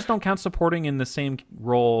guess they just don't count supporting in the same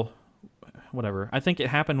role. Whatever. I think It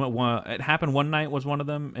Happened One Night was one of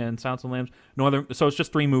them, and Silence of the Lambs. No other. So it's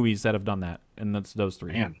just 3 movies that have done that, and that's those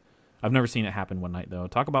 3. Man. I've never seen It Happen One Night though.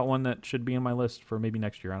 Talk about one that should be in my list for maybe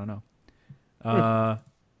next year. I don't know.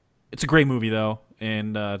 It's a great movie though,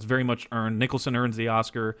 and it's very much earned. Nicholson earns the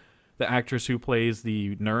Oscar. The actress who plays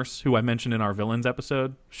the nurse, who I mentioned in our villains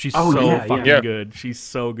episode, she's fucking good. She's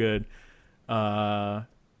so good.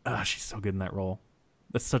 She's so good in that role.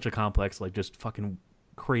 That's such a complex, like just fucking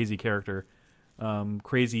crazy character,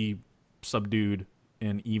 crazy, subdued,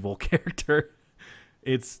 and evil character.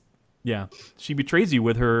 She betrays you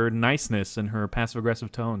with her niceness and her passive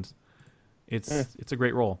aggressive tones. It's a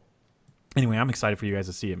great role. Anyway, I'm excited for you guys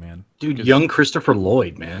to see it, man. Dude, young Christopher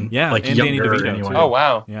Lloyd, man. Yeah, like and younger Danny DeVito, anyway. too. Oh,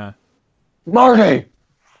 wow. Yeah. Marty,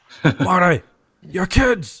 your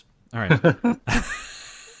kids. All right.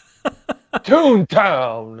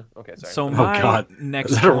 Toontown. Okay, sorry. So my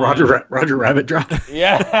next is that a Roger Rabbit drop?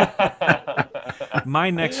 Yeah. My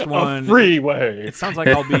next one. A freeway. It sounds like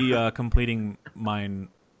I'll be completing mine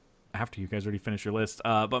after you guys already finish your list.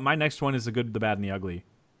 But my next one is The Good, the Bad, and the Ugly.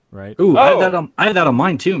 Right? Ooh, I had that on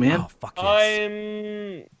mine too, man. Oh, fuck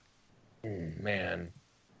yes. Man.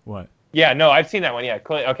 What? Yeah, no, I've seen that one. Yeah,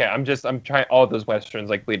 okay. I'm trying. All of those westerns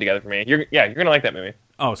like bleed together for me. You're gonna like that movie.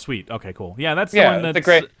 Oh, sweet. Okay, cool. Yeah, that's the one that's a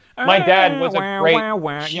great. My dad was a great.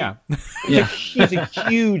 He's a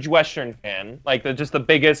huge western fan. Like just the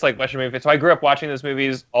biggest like western movie. So I grew up watching those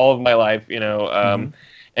movies all of my life. You know,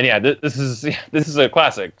 and yeah, this is a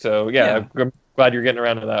classic. So yeah. I'm glad you're getting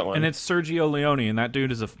around to that one. And it's Sergio Leone, and that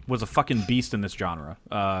dude was a fucking beast in this genre.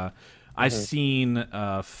 I've seen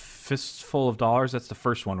Fistful of Dollars. That's the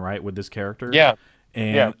first one, right, with this character? Yeah.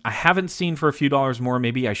 And I haven't seen For a Few Dollars More.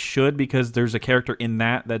 Maybe I should, because there's a character in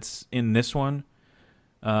that's in this one.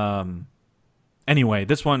 Anyway,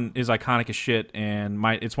 this one is iconic as shit, and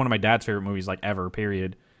it's one of my dad's favorite movies, like, ever,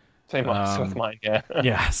 period. Same with mine, yeah.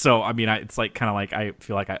 Yeah, so I mean, it's like kind of like I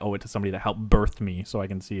feel like I owe it to somebody that helped birth me, so I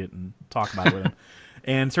can see it and talk about it with him.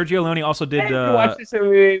 And Sergio Leone also did. Watch this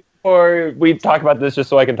movie before we talk about this, just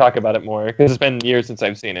so I can talk about it more, because it's been years since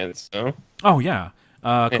I've seen it. So. Oh yeah,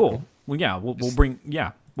 cool. Well, yeah, we'll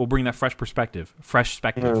bring that fresh perspective.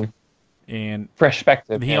 And fresh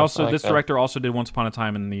perspective. He this director also did Once Upon a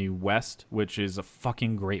Time in the West, which is a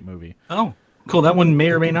fucking great movie. Oh. Cool. That one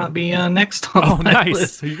may or may not be next on my nice.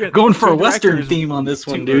 list. So going for a Western theme on this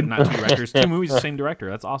one, dude. Not two directors, two movies, the same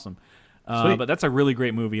director. That's awesome. But that's a really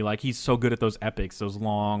great movie. Like, he's so good at those epics, those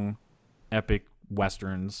long, epic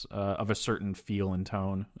Westerns of a certain feel and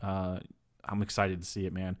tone. I'm excited to see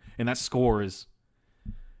it, man. And that score it's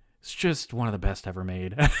just one of the best ever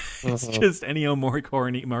made. It's just Ennio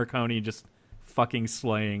Morricone just fucking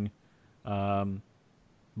slaying.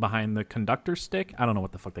 Behind the conductor stick? I don't know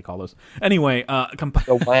what the fuck they call those. Anyway,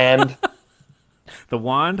 the wand. The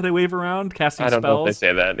wand they wave around, casting spells. I don't know if they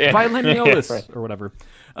say that. Yeah. Violiniolus, right. or whatever.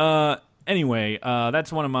 Anyway,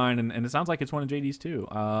 that's one of mine, and it sounds like it's one of JD's too.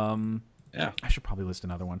 Yeah. I should probably list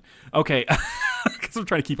another one. Okay, because I'm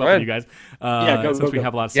trying to keep up with you guys. Since we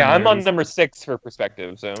have a lot of similarities. Yeah, I'm on number 6 for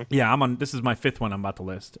perspective. So yeah, this is my 5th one I'm about to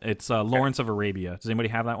list. It's Lawrence of Arabia. Does anybody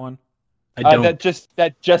have that one? I don't.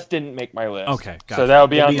 That just didn't make my list. Okay, gotcha. So that'll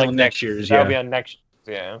be on next year's. That'll be on next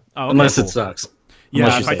year's. Yeah. Oh, okay, unless cool. it sucks.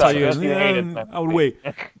 Yeah, if I tell you, I would wait.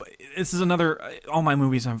 But this is another. All my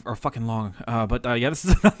movies are fucking long. But this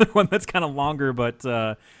is another one that's kind of longer. But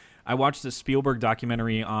I watched the Spielberg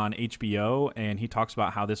documentary on HBO, and he talks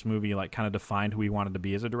about how this movie like kind of defined who he wanted to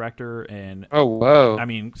be as a director. And oh, whoa! I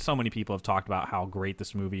mean, so many people have talked about how great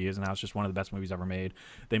this movie is and how it's just one of the best movies ever made.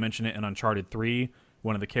 They mention it in Uncharted 3.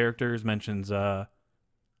 One of the characters mentions.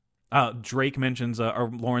 Drake mentions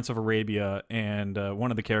Lawrence of Arabia, and one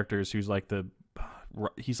of the characters who's like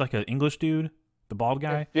he's like an English dude, the bald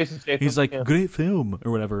guy. Jason Statham. He's like, great film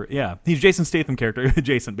or whatever. Yeah, he's Jason Statham character,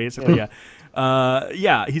 Jason basically.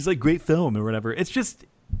 Yeah, he's like great film or whatever. It's just,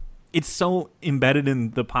 it's so embedded in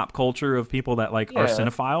the pop culture of people that like are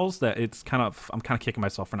cinephiles that I'm kind of kicking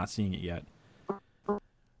myself for not seeing it yet.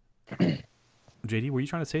 JD, were you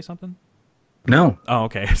trying to say something? No. Oh,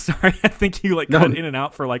 okay. Sorry. I think you cut in and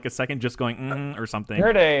out for like a second, just going or something. I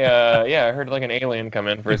heard I heard like an alien come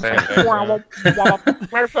in for a second.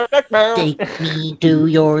 Take me to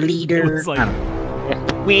your leader.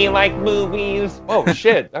 We like movies. Oh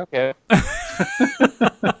shit. Okay.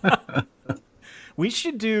 We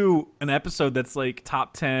should do an episode that's like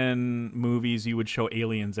top 10 movies you would show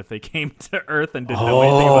aliens if they came to Earth and didn't know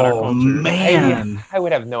anything about our culture. Man, I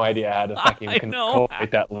would have no idea how to fucking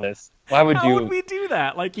cultivate that list. Why would How would we do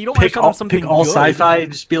that? Like, you don't want to show them something pick all good. Sci-fi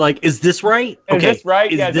and just be like, is this right? Is this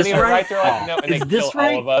right? Yeah, this right? They're like, no, and is they this kill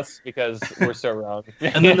right? all of us because we're so wrong.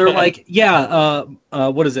 And then they're like,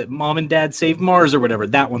 what is it? Mom and Dad Save Mars or whatever.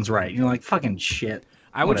 That one's right. You're like, fucking shit.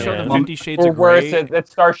 I would show them 50 Shades or of Grey. worse,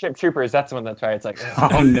 it's Starship Troopers. That's the one that's right. It's like,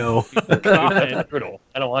 oh no, that's brutal.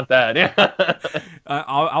 I don't want that. Yeah.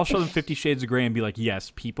 I'll show them 50 Shades of Grey and be like,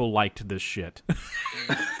 yes, people liked this shit.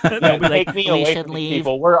 They'll be like, take me away from these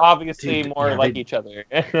people. We're obviously more like each other.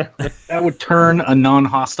 That would turn a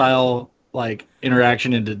non-hostile like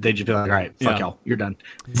interaction into they'd just be like, all right, fuck y'all, you're done.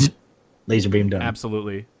 Laser beam done.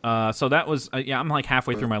 Absolutely. So that was I'm like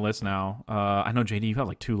halfway through my list now. I know JD, you have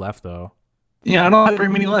like 2 left though. Yeah, I don't have very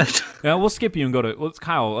many left. Yeah, we'll skip you and go to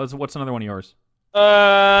Kyle. What's another one of yours?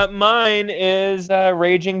 Mine is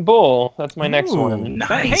Raging Bull. That's my next one.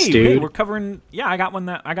 Nice, dude. Hey, we're covering. Yeah, I got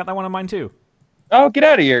that one on mine too. Oh, get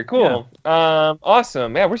out of here! Cool. Yeah.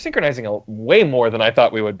 Awesome. Yeah, we're synchronizing way more than I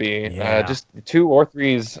thought we would be. Yeah. Just 2 or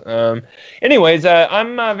 3s. Anyways,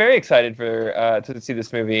 I'm very excited to see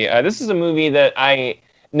this movie. This is a movie that I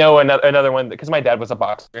know another one because my dad was a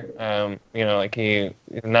boxer. Like he's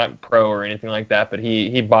not pro or anything like that, but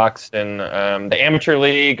he boxed in the amateur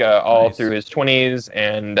league all through his 20s,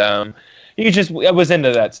 and he just was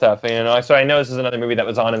into that stuff. So I know this is another movie that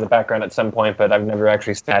was on in the background at some point, but I've never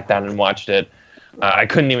actually sat down and watched it. I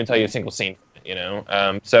couldn't even tell you a single scene from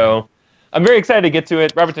it, So I'm very excited to get to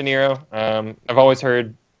it. Robert De Niro. I've always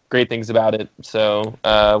heard great things about it, so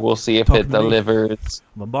we'll see if it delivers.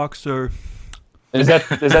 I'm a boxer. Is that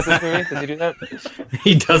this movie? Does he do that?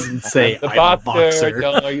 He doesn't say the I'm a boxer.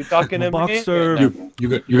 Are you talking to boxer. me?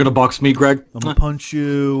 You're gonna box me, Greg? I'm gonna punch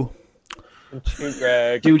you. Punch you,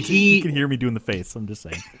 Greg. Dude, you can hear me doing the face. I'm just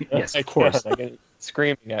saying. Yes, of course. I can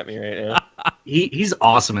screaming at me right now. He's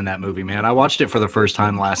awesome in that movie, man. I watched it for the first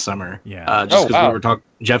time last summer. Yeah. Just because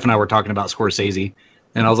Jeff and I were talking about Scorsese,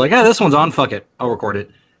 and I was like, this one's on. Fuck it, I'll record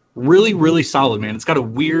it. Really, really solid, man. It's got a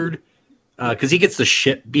weird, because he gets the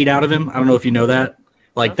shit beat out of him. I don't know if you know that.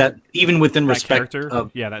 Like that, even within that respect character?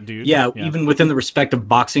 of that dude. Yeah, even within the respect of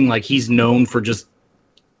boxing, like he's known for just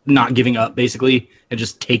not giving up, basically, and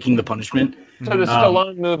just taking the punishment. So the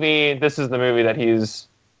Stallone movie, this is the movie that he's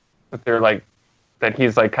like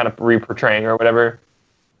kind of re-portraying or whatever.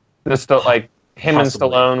 This still like him Possibly.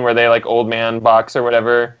 And Stallone, where they like old man box or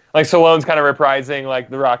whatever. Like Stallone's kind of reprising like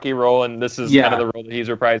the Rocky role, and this is kind of the role that he's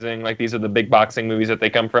reprising. Like these are the big boxing movies that they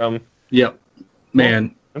come from. Yep,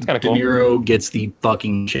 man. That's kind of cool. De Niro gets the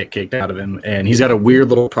fucking shit kicked out of him, and he's got a weird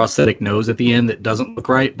little prosthetic nose at the end that doesn't look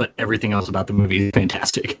right, but everything else about the movie is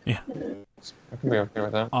fantastic. Yeah. I can be okay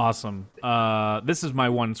with that. Awesome. This is my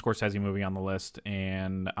one Scorsese movie on the list,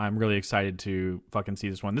 and I'm really excited to fucking see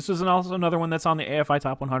this one. This is also another one that's on the AFI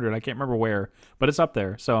Top 100. I can't remember where, but it's up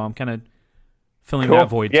there, so I'm kind of filling that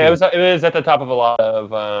void. Yeah, too. It was at the top of a lot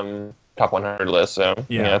of Top 100 lists, so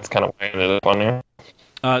yeah, it's kind of why I ended up on there.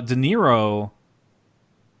 De Niro...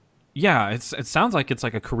 Yeah, it sounds like it's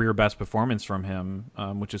like a career best performance from him,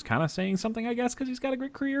 which is kind of saying something, I guess, because he's got a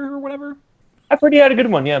great career or whatever. I've heard he had a good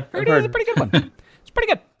one, yeah. It's a pretty good one. It's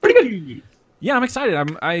pretty good. Pretty good. Yeah, I'm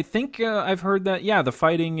excited. I think I've heard that, the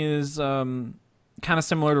fighting is kind of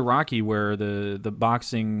similar to Rocky, where the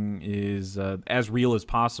boxing is as real as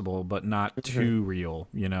possible, but not too real,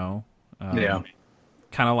 you know? Yeah.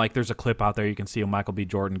 Kind of like there's a clip out there you can see of Michael B.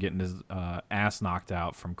 Jordan getting his ass knocked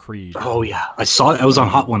out from Creed. Oh yeah, I saw it. I was on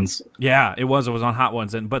Hot Ones. Yeah, it was on Hot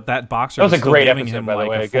Ones, but that boxer was a great giving episode, him by the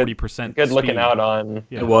way. 40% good looking out on.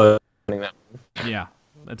 Yeah. It was. Yeah,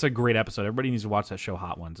 it's a great episode. Everybody needs to watch that show,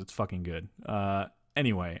 Hot Ones. It's fucking good.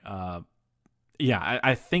 Anyway,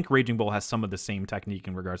 I think Raging Bull has some of the same technique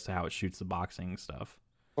in regards to how it shoots the boxing stuff.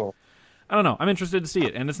 Cool. I don't know. I'm interested to see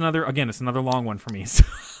it, and it's another long one for me. So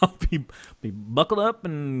I'll be buckled up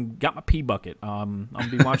and got my pee bucket. I'll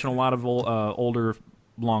be watching a lot of older,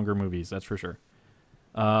 longer movies. That's for sure.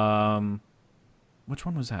 Which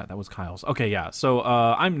one was that? That was Kyle's. Okay, yeah. So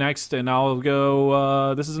I'm next, and I'll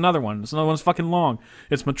go. This is another one. This one's fucking long.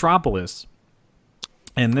 It's Metropolis.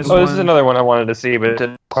 And this is another one I wanted to see, but it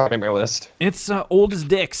didn't quite make my list. It's old as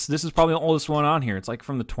dicks. This is probably the oldest one on here. It's like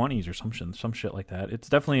from the 20s or some shit like that. It's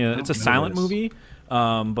definitely a silent movie.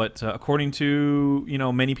 But according to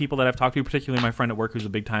many people that I've talked to, particularly my friend at work who's a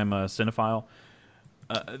big time cinephile,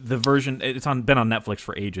 the version been on Netflix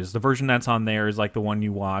for ages. The version that's on there is like the one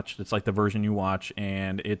you watched. It's like the version you watch,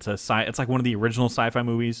 and it's like one of the original sci-fi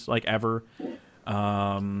movies like ever.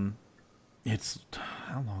 It's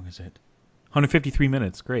how long is it? 153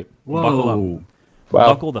 minutes. Great. Whoa. Buckle up.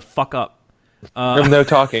 Wow. Buckle the fuck up. No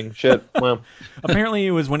talking. Shit. Wow. Apparently,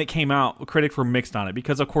 it was when it came out, critics were mixed on it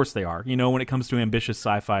because, of course, they are. When it comes to ambitious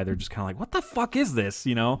sci-fi, they're just kind of like, "What the fuck is this?"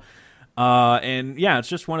 And yeah, it's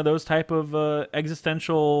just one of those type of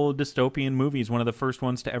existential dystopian movies. One of the first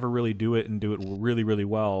ones to ever really do it and do it really, really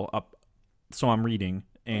well. So I'm reading,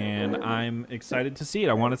 and I'm excited to see it.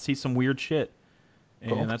 I want to see some weird shit.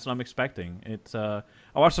 And that's what I'm expecting. It's I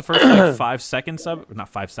watched the first 5 seconds of it. Not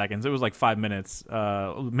 5 seconds. It was like 5 minutes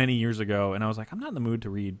many years ago, and I was like, I'm not in the mood to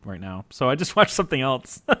read right now, so I just watched something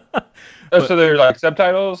else. So there's like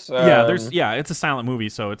subtitles. It's a silent movie,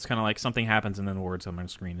 so it's kind of like something happens and then words on my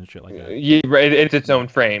screen and shit like that. Yeah, right. It's its own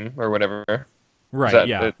frame or whatever.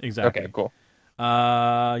 Right. Exactly. Okay. Cool.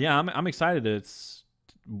 I'm excited. It's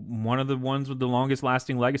one of the ones with the longest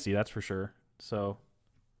lasting legacy. That's for sure. So.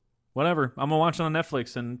 Whatever. I'm going to watch it on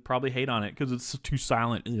Netflix and probably hate on it because it's too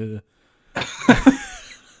silent.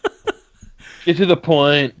 Get to the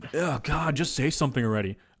point. Oh, God, just say something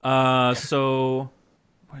already. So,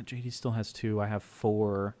 JD still has 2. I have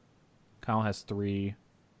 4. Kyle has 3.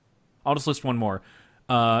 I'll just list one more.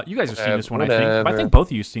 You guys have seen this one, I think. I think both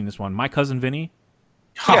of you have seen this one. My Cousin Vinny.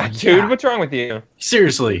 Yeah, dude, what's wrong with you?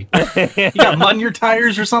 Seriously. You got mud in your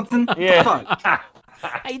tires or something? Yeah.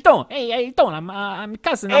 How you doing? Hey, how you doing? I'm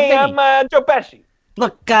Cousin. I'm Joe Pesci.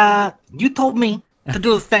 Look, you told me to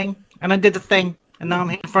do the thing, and I did the thing, and now I'm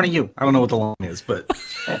in front of you. I don't know what the line is, but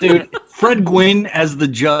dude, Fred Gwynn as the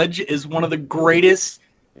judge is one of the greatest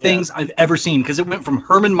things I've ever seen because it went from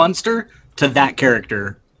Herman Munster to that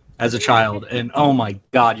character as a child, and oh my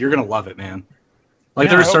God, you're gonna love it, man. Like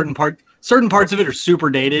there are certain parts of it are super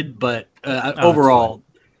dated, but overall,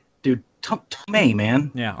 dude. Tomei,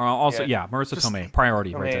 man. Yeah, or also, Marissa Tomei.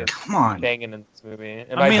 Priority right there. Come on. Banging in this movie.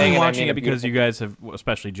 I'm mainly watching it because you guys have,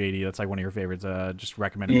 especially JD, that's like one of your favorites, just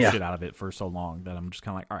recommended the shit out of it for so long that I'm just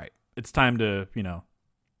kind of like, all right, it's time to,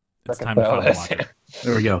 it's time to finally watch it.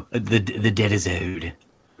 There we go. The dead is owed.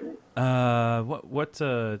 What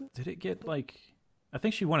did it get, like, I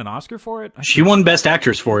think she won an Oscar for it? She won Best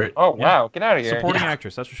Actress for it. Oh, wow. Get out of here. Supporting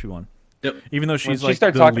actress, that's what she won. Yep. Even though she's when like she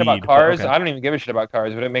starts the talking lead, about cars, okay. I don't even give a shit about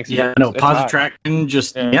cars, but it makes positive traction,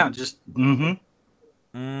 just mm-hmm.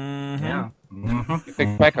 Mm-hmm. Yeah. Mm-hmm.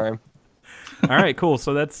 Picked my car. All right, cool.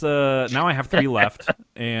 So that's now I have 3 left,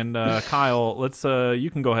 and Kyle, let's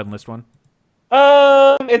you can go ahead and list one.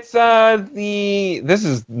 It's this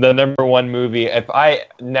is the #1 movie. If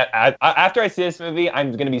after I see this movie,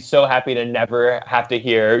 I'm gonna be so happy to never have to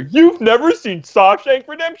hear you've never seen Shawshank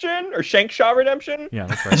Redemption or Shankshaw Redemption. Yeah,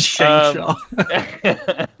 that's right.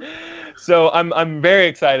 Shankshaw. So I'm very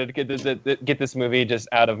excited to get this movie just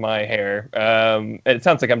out of my hair. And it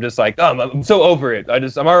sounds like I'm just like, oh, I'm so over it.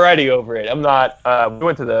 I'm already over it. I'm not. We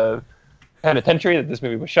went to the penitentiary that this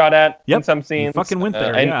movie was shot at in some scenes. You fucking went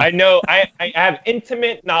there. And I know I have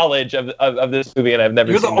intimate knowledge of this movie, and I've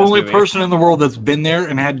never. You're seen the only movie. person in the world that's been there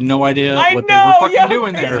and had no idea what they were fucking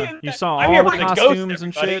doing there. You saw all the costumes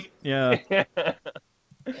and shit. Yeah.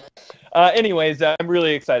 Anyways, I'm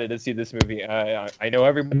really excited to see this movie. I know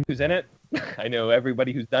everybody who's in it. I know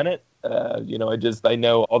everybody who's done it. I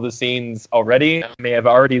know all the scenes already. I may have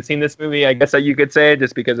already seen this movie, I guess that you could say,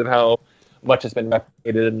 just because of how much has been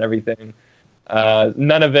replicated and everything.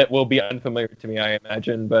 None of it will be unfamiliar to me, I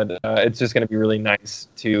imagine, but it's just going to be really nice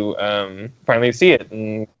to finally see it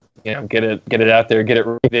and get it out there, get it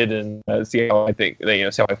rated, and see how I think, see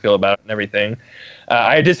how I feel about it and everything.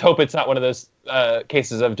 I just hope it's not one of those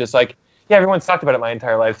cases of just like, yeah, everyone's talked about it my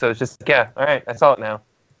entire life, so it's just all right, I saw it now.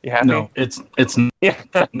 You happy? No, it's no,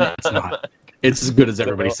 it's not. It's as good as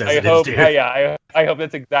everybody says it is, dude. I hope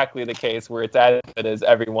that's exactly the case, where it's as good as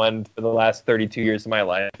everyone for the last 32 years of my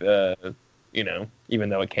life. Even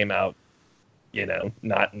though it came out,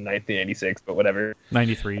 not in 1986, but whatever.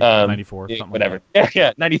 93, 94, something whatever. Like that.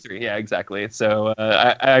 Yeah, 93. Yeah, exactly. So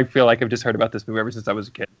I feel like I've just heard about this movie ever since I was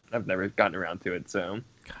a kid. I've never gotten around to it. So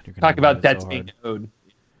talk about debts being owed.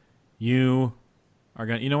 You are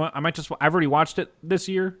gonna. You know what? I've already watched it this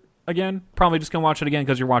year again. Probably just gonna watch it again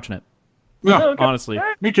because you're watching it. Yeah, okay. Honestly.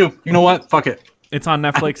 Me too. You know what? Fuck it. It's on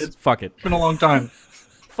Netflix. Fuck it. It's been a long time.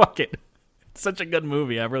 Fuck it. It's such a good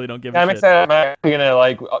movie. I really don't give a I'm shit. excited. I'm actually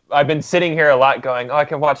gonna I've been sitting here a lot going, I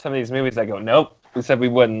can watch some of these movies. I go, nope. We said we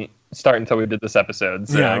wouldn't start until we did this episode.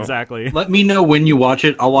 So. Yeah, exactly. Let me know when you watch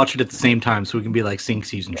it. I'll watch it at the same time so we can be like sync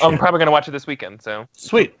season shit. I'm probably gonna watch it this weekend. So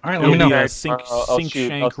sweet. All right, let me know. Yeah, Shank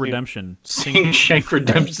Redemption. Shank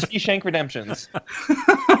Redemption. Shank Redemptions.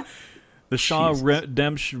 The Shaw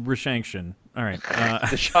Redemption. All right.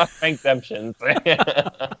 The Shawshank Redemptions.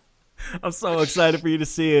 I'm so excited for you to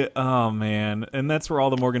see it. Oh man, and that's where all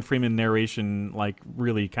the Morgan Freeman narration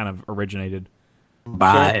really kind of originated.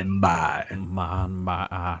 By and by.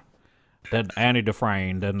 Annie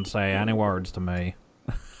Dufresne didn't say any words to me.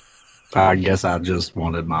 I guess I just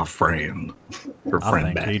wanted my friend.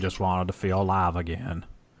 I think he just wanted to feel alive again.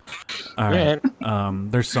 All right.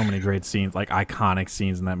 There's so many great scenes, iconic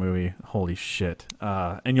scenes in that movie. Holy shit.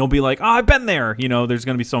 And you'll be like, oh, I've been there. There's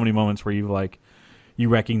going to be so many moments where you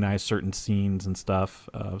recognize certain scenes and stuff,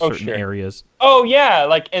 certain areas. Oh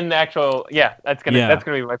yeah, in the actual that's gonna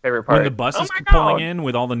be my favorite part. When the bus is pulling in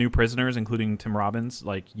with all the new prisoners, including Tim Robbins,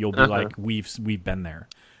 you'll be like, we've been there,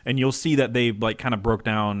 and you'll see that they kind of broke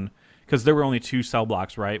down because there were only 2 cell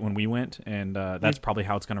blocks right when we went, and that's probably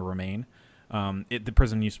how it's going to remain. The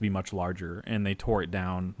prison used to be much larger, and they tore it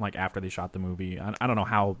down after they shot the movie. I don't know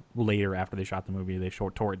how later after they shot the movie they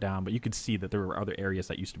tore it down, but you could see that there were other areas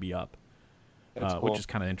that used to be up. Cool. Which is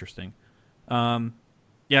kind of interesting. Yeah,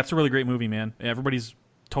 it's a really great movie, man. Everybody's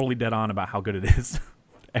totally dead on about how good it is.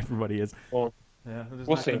 Everybody is. Well, yeah, there's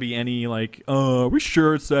not going to be any are we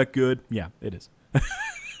sure it's that good? Yeah, it is.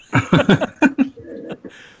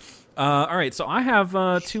 All right, so I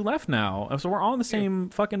have 2 left now. So we're all in the same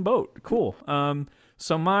fucking boat. Cool.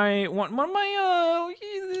 So one of my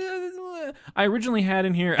I originally had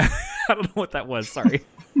in here. I don't know what that was. Sorry.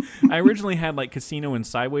 I originally had Casino and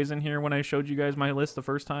Sideways in here when I showed you guys my list the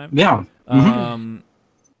first time. Yeah.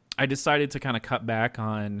 I decided to kind of cut back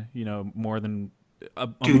on more than a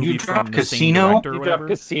Dude, movie you from dropped the same Casino? director or you whatever.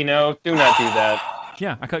 dropped Casino. Do not do that.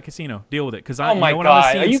 Yeah, I cut Casino. Deal with it because Oh my what I'm gonna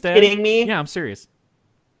god, see are you instead? kidding me? Yeah, I'm serious.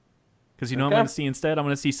 Because I'm going to see instead, I'm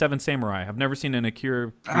going to see Seven Samurai. I've never seen an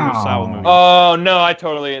Akira Kurosawa movie. Oh, no,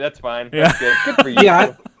 that's fine. That's good. Good for you.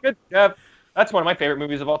 Yeah. Good job. That's one of my favorite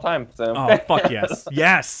movies of all time. So. Oh, fuck yes.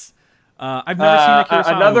 Yes. I've never seen a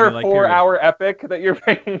Kurosawa another movie. 4-hour epic that you're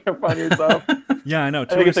bringing upon yourself. Yeah, I know.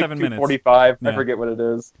 2 I think or it's 7 minutes. 2:45. Yeah. I forget what it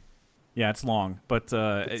is. Yeah, it's long. But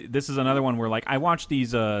this is another one where I watch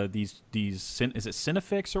these is it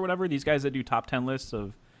Cinefix or whatever? These guys that do top 10 lists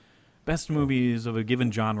of best movies of a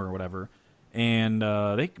given genre or whatever. And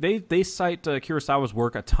they cite Kurosawa's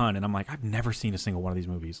work a ton, and I'm like, I've never seen a single one of these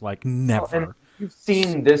movies, like never. And you've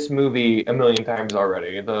seen this movie a million times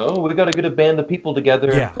already. We got to get a band of people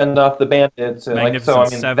together, and fend off the bandits, and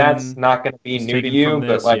that's not going to be new to you.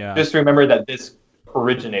 But just remember that this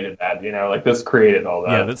originated that, this created all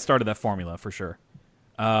that. Yeah, that started that formula for sure.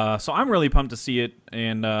 So I'm really pumped to see it.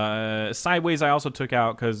 And Sideways I also took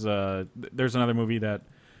out because there's another movie that.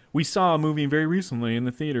 We saw a movie very recently in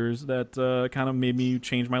the theaters that kind of made me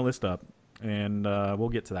change my list up, and we'll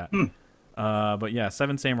get to that. But yeah,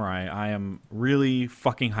 Seven Samurai. I am really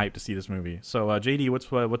fucking hyped to see this movie. So JD,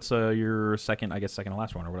 what's your second and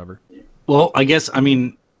last one or whatever? Well, I guess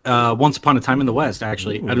Once Upon a Time in the West.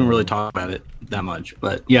 Actually, I didn't really talk about it that much,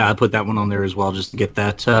 but yeah, I put that one on there as well just to get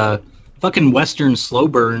that fucking Western slow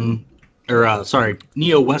burn, or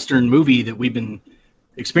neo-Western movie that we've been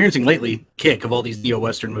experiencing lately, kick of all these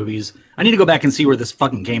neo-Western movies. I need to go back and see where this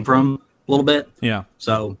fucking came from a little bit. Yeah.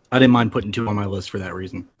 So I didn't mind putting 2 on my list for that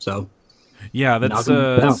reason. So yeah,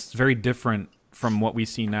 that's very different from what we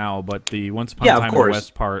see now. But the Once Upon a Time in the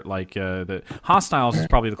West part, like the Hostiles, is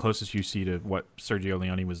probably the closest you see to what Sergio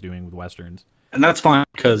Leone was doing with Westerns. And that's fine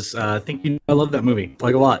because I think I love that movie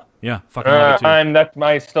like a lot. Yeah, fucking love it too.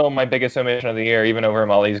 That's still my biggest omission of the year, even over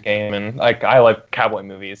Molly's Game. And I like cowboy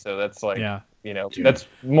movies, so that's like that's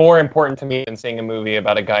more important to me than seeing a movie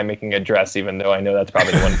about a guy making a dress, even though I know that's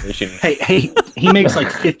probably the one he shooting. Hey, he makes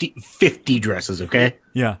like 50 dresses, okay?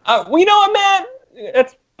 Yeah. Well, you know what, man?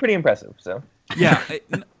 That's pretty impressive, so. Yeah.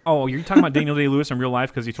 You're talking about Daniel Day-Lewis in real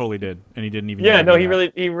life? Because he totally did, and he didn't even. Yeah, no, he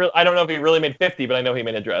really. I don't know if he really made 50, but I know he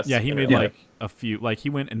made a dress. Yeah, he made like a few. Like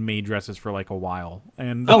he went and made dresses for like a while,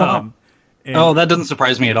 and that doesn't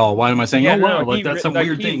surprise me at all. Why am I saying? That's some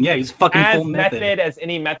weird thing. Yeah, he's fucking full method. As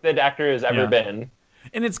any method actor has ever been.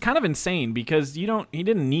 And it's kind of insane because he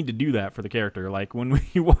didn't need to do that for the character. Like when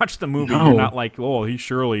we watch the movie, you're not like, oh, he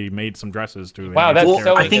surely made some dresses to. Wow, that's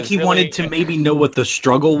I think he wanted to maybe know what the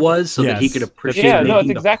struggle was so that he could appreciate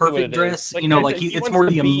making the perfect dress. Like, it's more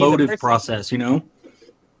the emotive process. Yeah.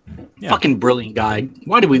 Fucking brilliant guy.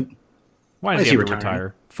 Why does he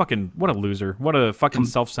retire? Fucking what a loser! What a fucking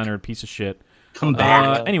self-centered piece of shit. Come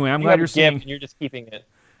back. Anyway, I'm glad you're seeing. And you're just keeping it.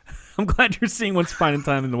 I'm glad you're seeing Once Upon a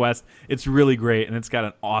Time in the West. It's really great, and it's got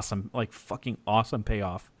an awesome, fucking awesome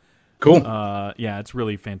payoff. Cool. Yeah, it's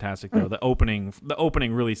really fantastic though. The opening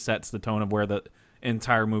really sets the tone of where the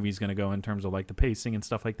entire movie is going to go in terms of like the pacing and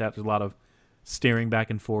stuff like that. There's a lot of staring back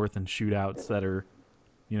and forth and shootouts that are,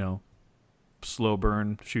 slow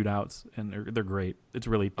burn shootouts, and they're great. It's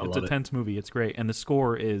a tense movie. It's great, and the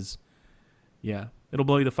score is, it'll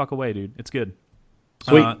blow you the fuck away, dude. It's good.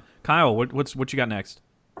 Sweet. Kyle, what you got next?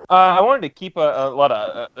 I wanted to keep a lot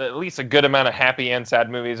of at least a good amount of happy and sad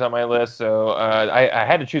movies on my list, so I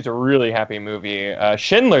had to choose a really happy movie.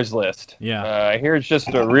 Schindler's List. Yeah. I hear it's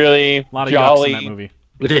just a really lot of jolly yucks in that movie.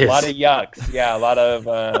 It is. A lot of yucks. Yeah, a lot of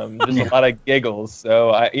a lot of giggles.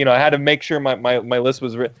 So I had to make sure my list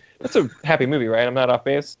was. That's a happy movie, right? I'm not off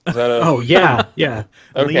base. Is that Oh yeah. Okay,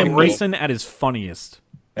 Liam cool. Neeson at his funniest.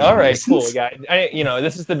 All right, cool. Yeah,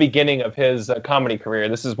 this is the beginning of his comedy career.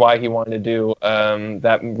 This is why he wanted to do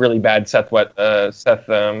that really bad Seth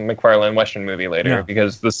MacFarlane Western movie later,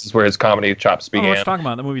 because this is where his comedy chops began. What you're talking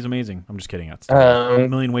about? That movie's amazing. I'm just kidding. That's A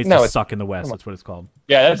Million Ways to Suck in the West. That's what it's called.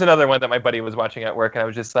 Yeah, that's another one that my buddy was watching at work, and I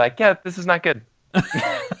was just like, yeah, this is not good.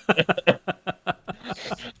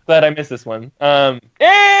 Glad I missed this one.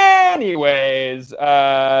 Anyways,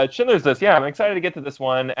 Schindler's List. Yeah, I'm excited to get to this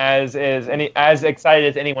one. As excited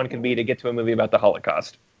as anyone can be to get to a movie about the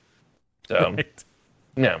Holocaust. So,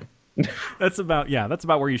 no. That's about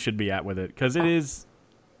where you should be at with it, because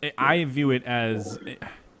I view it as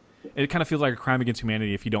it kind of feels like a crime against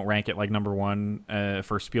humanity if you don't rank it like number one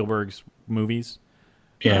for Spielberg's movies.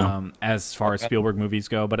 Yeah. As far as Spielberg movies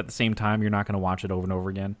go, but at the same time, you're not going to watch it over and over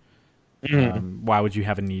again. Why would you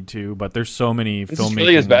have a need to? But there's so many filmmaking. Is this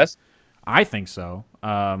really his best? I think so.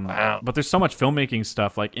 Wow. But there's so much filmmaking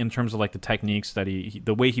stuff, like in terms of like the techniques that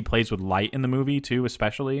the way he plays with light in the movie too,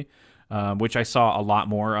 especially, which I saw a lot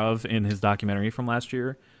more of in his documentary from last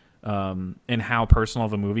year, and how personal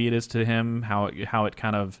of a movie it is to him, how it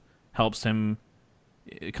kind of helps him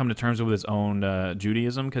come to terms with his own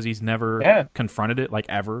Judaism, because he's never confronted it like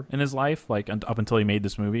ever in his life, like up until he made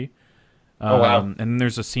this movie. Oh wow! And then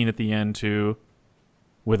there's a scene at the end too,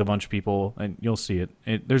 with a bunch of people, and you'll see it.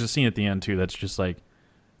 There's a scene at the end too that's just like,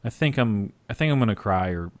 I think I'm gonna cry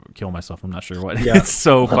or kill myself. I'm not sure what. Yeah. It's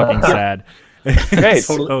so fucking sad. Great,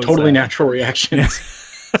 totally natural reaction.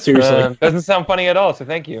 Seriously, doesn't sound funny at all. So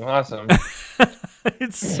thank you. Awesome.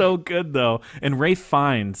 It's so good though, and Ralph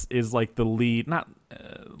Fiennes is like the lead, not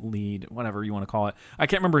lead, whatever you want to call it. I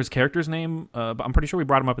can't remember his character's name, but I'm pretty sure we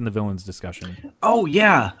brought him up in the villains discussion. Oh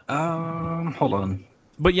yeah, hold on.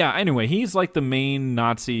 But yeah, anyway, he's like the main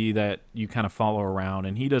Nazi that you kind of follow around,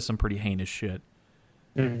 and he does some pretty heinous shit.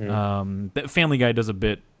 That Family Guy does a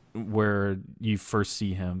bit where you first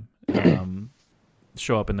see him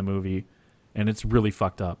show up in the movie, and it's really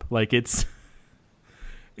fucked up. Like it's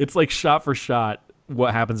like shot for shot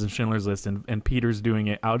what happens in Schindler's List, and Peter's doing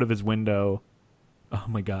it out of his window. Oh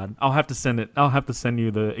my god, I'll have to send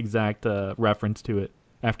you the exact reference to it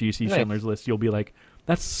after you see Schindler's List. You'll be like,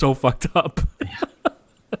 that's so fucked up.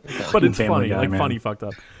 But it's funny, guy, like man. Funny fucked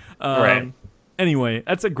up. Right. Anyway,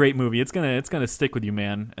 that's a great movie. It's gonna stick with you,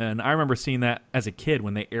 man. And I remember seeing that as a kid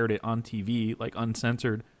when they aired it on TV, like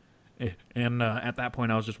uncensored. And at that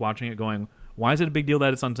point, I was just watching it, going, "Why is it a big deal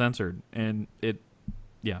that it's uncensored?" And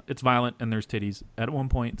it's violent and there's titties at one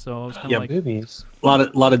point. So I was kind of like, boobies. A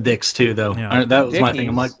lot of dicks too, though. Yeah. That was my thing.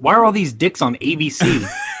 I'm like, why are all these dicks on ABC?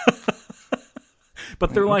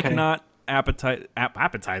 But they're like not appetizing.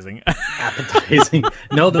 Appetizing.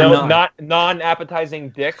 No, they're not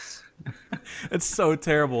non-appetizing dicks. It's so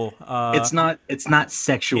terrible. It's not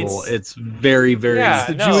sexual. It's very, very. It's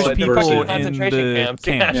the Jewish people in the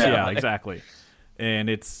camps. Yeah, exactly. And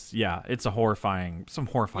it's a horrifying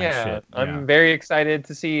shit. I'm very excited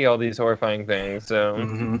to see all these horrifying things.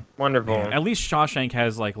 So wonderful. Yeah, at least Shawshank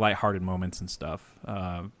has like lighthearted moments and stuff.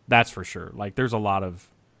 That's for sure. Like there's a lot of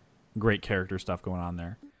great character stuff going on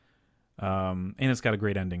there. And it's got a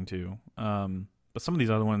great ending too. But some of these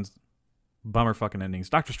other ones, bummer fucking endings.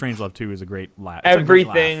 Doctor Strangelove 2 is a great laugh.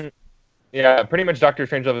 Everything. Yeah, pretty much Doctor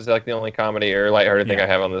Strangelove is like the only comedy or lighthearted thing I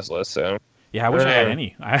have on this list. So. Yeah, I wish I had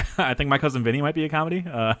any. I think My Cousin Vinny might be a comedy.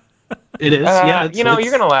 It is. Yeah,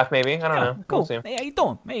 you're gonna laugh maybe. I don't know. Cool. We'll see. Hey, how you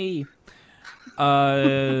doing? Hey.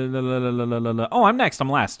 Oh, I'm next. I'm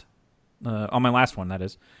last. On my last one, that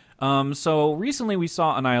is. So recently we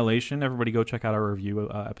saw Annihilation. Everybody go check out our review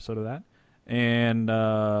episode of that. And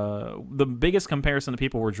the biggest comparison that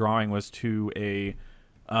people were drawing was to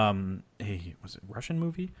was it Russian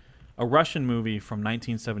movie? A Russian movie from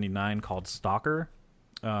 1979 called Stalker.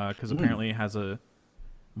 Because apparently it has a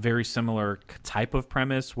very similar type of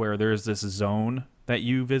premise where there's this zone that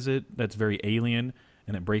you visit that's very alien,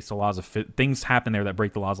 and it breaks the laws of things happen there that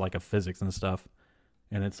break the laws like of physics and stuff,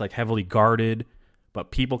 and it's like heavily guarded,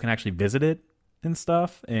 but people can actually visit it and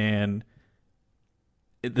stuff, and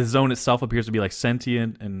the zone itself appears to be like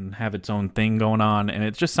sentient and have its own thing going on, and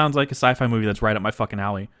it just sounds like a sci-fi movie that's right up my fucking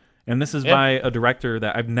alley. And this is by a director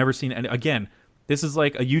that I've never seen, and again, this is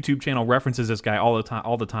like a YouTube channel references this guy all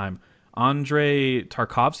the time. Andrei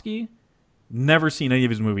Tarkovsky. Never seen any of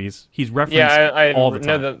his movies. He's referenced all the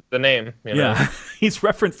time. I know the name. You know? Yeah, he's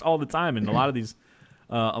referenced all the time in a lot of these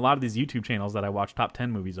YouTube channels that I watch top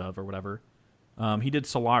 10 movies of or whatever. He did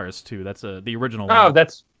Solaris too. That's the original one. Oh,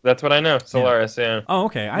 that's what I know. Solaris. Yeah. Oh,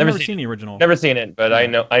 okay. I've never seen the original. Never seen it, but I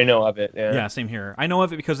know of it. Yeah. Yeah, same here. I know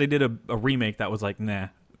of it because they did a remake that was like, nah.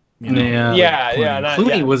 You know,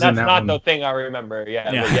 Clooney was in that not one. the thing I remember.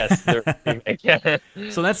 Yeah. But yes.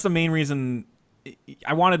 So that's the main reason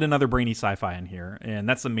I wanted another brainy sci-fi in here, and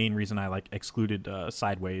that's the main reason I like excluded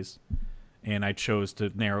Sideways, and I chose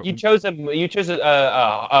to narrow. You chose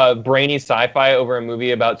a brainy sci-fi over a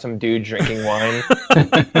movie about some dude drinking wine.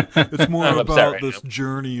 It's more about this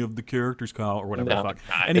journey of the characters, Kyle, or whatever the fuck.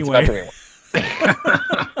 Anyway.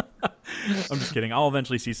 I'm just kidding. I'll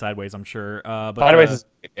eventually see Sideways, I'm sure. But Sideways is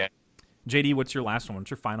JD, what's your last one?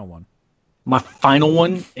 What's your final one? My final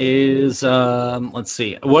one is let's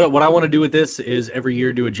see. What I want to do with this is every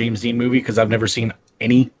year do a James Dean movie because I've never seen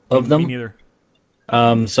any of them. Me neither.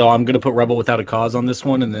 So I'm gonna put Rebel Without a Cause on this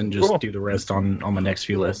one, and then just do the rest on my next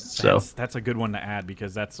few lists. So that's a good one to add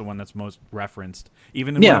because that's the one that's most referenced.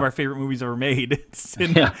 Even in one of our favorite movies ever made,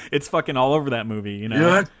 it's fucking all over that movie. You know,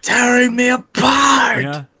 you're tearing me apart.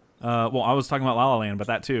 Yeah. Well, I was talking about La La Land, but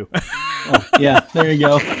that too. Oh, yeah, there you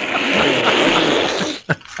go.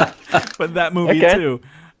 But that movie too.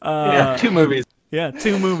 Two movies. Yeah,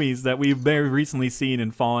 two movies that we've very recently seen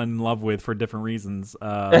and fallen in love with for different reasons.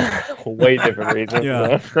 Way different reasons.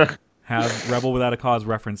 Yeah. Have Rebel Without a Cause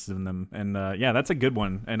references in them. And that's a good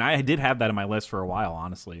one. And I did have that in my list for a while,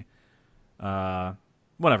 honestly.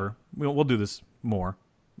 Whatever. We'll do this more.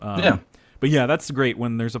 But yeah, that's great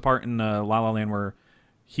when there's a part in La La Land where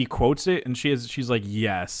he quotes it and she's like,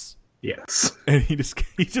 yes. Yes. And he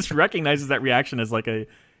just recognizes that reaction as like a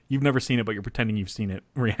you've never seen it, but you're pretending you've seen it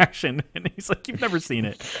reaction. And he's like, you've never seen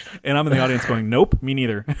it. And I'm in the audience going, nope, me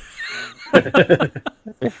neither. and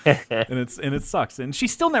it sucks. And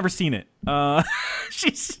she's still never seen it.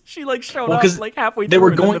 She like showed up like halfway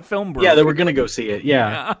through the film broke. Yeah, they were going to go see it.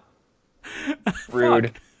 Yeah.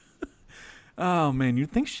 Rude. Oh man,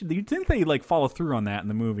 you'd think they like follow through on that in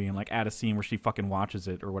the movie and like add a scene where she fucking watches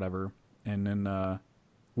it or whatever, and then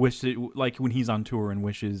wish it, like when he's on tour and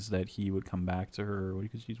wishes that he would come back to her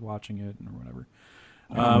because she's watching it or whatever.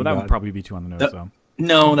 That would probably be too on the nose though.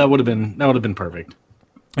 No, that would have been perfect.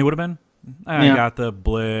 It would have been. I got the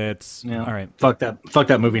Blitz. Yeah. All right. Fuck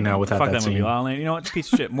that movie now without that scene. Movie. La La Land. You know what? It's a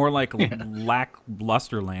piece of shit. More like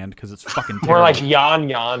Lackluster Land because it's fucking terrible. More like Yon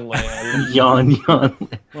Yon Land. Yon Yon.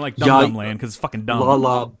 More like Dum Dum Land because it's fucking dumb.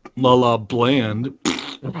 La La Bland.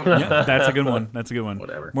 Yeah, that's a good one.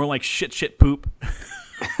 Whatever. More like shit poop.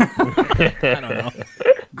 I don't know.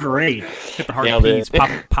 Great. Hit the hard peas.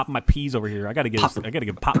 Pop my peas over here. I gotta get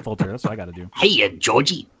a pop filter. That's what I gotta do. Hey,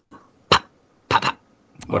 Georgie. Pop.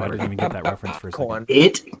 Oh, I didn't even get that reference for a second.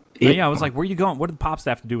 It. Yeah, I was like, where are you going? What did the pops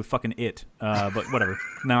have to do with fucking it? But whatever.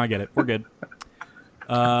 Now I get it. We're good.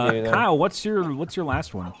 Kyle, what's your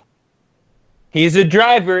last one? He's a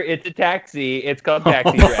driver. It's a taxi. It's called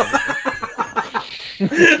Taxi Driver.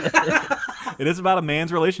 It is about a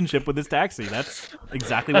man's relationship with his taxi. That's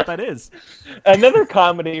exactly what that is. Another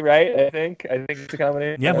comedy, right? I think it's a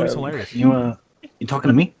comedy. Yeah, but it's hilarious. You talking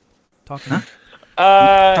to me? Talking to me?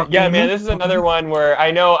 Yeah, man, this is another one where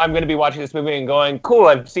I know I'm going to be watching this movie and going, cool,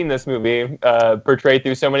 I've seen this movie portrayed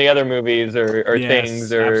through so many other movies or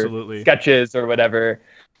things or absolutely. Sketches or whatever.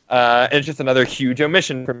 And it's just another huge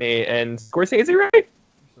omission for me. And Scorsese, right?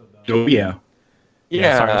 Oh, yeah.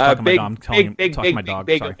 Yeah, sorry, I was talking to my dog.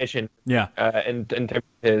 Big omission. Yeah. In terms of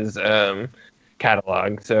his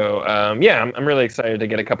catalog. So, yeah, I'm really excited to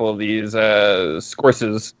get a couple of these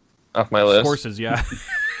Scorses off my list. Scorses, yeah.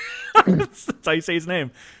 That's how you say his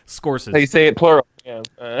name. Scorses. How you say it plural. Yeah.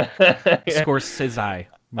 Scorsese.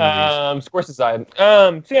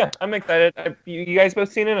 Scorsese. So yeah, I'm excited. You guys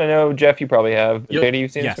both seen it? I know Jeff, you probably have. Yep. Jada,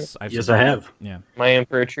 you've seen it? Yes, I have. Yeah. Am I in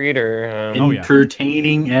for a treat or?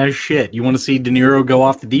 Entertaining as shit. You want to see De Niro go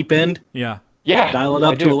off the deep end? Yeah. Yeah. Dial it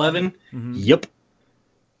up to 11. Mm-hmm. Yep.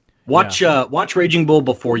 Watch Raging Bull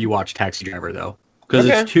before you watch Taxi Driver though, because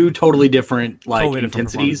it's two totally different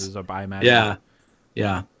intensities. I imagine.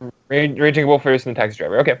 Yeah. Raging Bull first and Taxi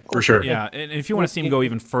Driver. Okay, cool. For sure. Yeah, and if you want to see him go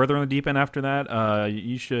even further on the deep end after that,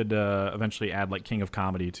 you should eventually add like King of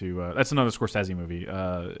Comedy to. That's another Scorsese movie,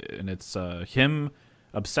 and it's him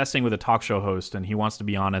obsessing with a talk show host, and he wants to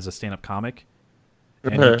be on as a stand-up comic,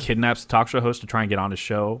 and he kidnaps the talk show host to try and get on his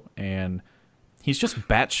show, and he's just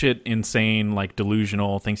batshit insane, like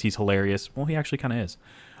delusional, thinks he's hilarious. Well, he actually kind of is.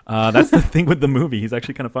 That's the thing with the movie. He's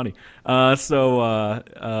actually kind of funny.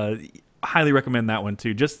 Highly recommend that one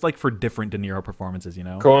too, just like for different De Niro performances, you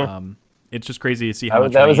know. Cool. It's just crazy to see how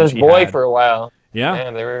much that was his boy for a while. Yeah,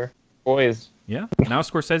 man, they were boys. Yeah. Now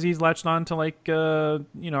Scorsese's latched on to like, I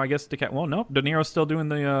guess well, no, De Niro's still doing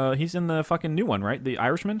the. He's in the fucking new one, right? The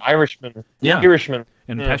Irishman. Yeah. Irishman.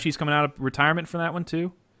 And Pesci's coming out of retirement for that one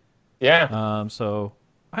too. Yeah. So.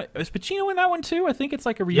 Is Pacino in that one too? I think it's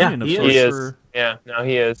like a reunion of sorts. He is.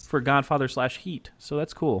 He is. For Godfather / Heat. So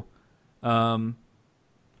that's cool.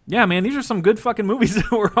 Yeah, man, these are some good fucking movies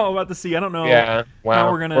that we're all about to see. I don't know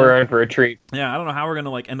how we're in for a treat. Yeah, I don't know how we're gonna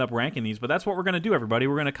like end up ranking these, but that's what we're gonna do, everybody.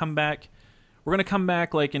 We're gonna come back. We're gonna come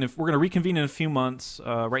back we're gonna reconvene in a few months.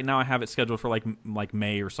 Right now, I have it scheduled for like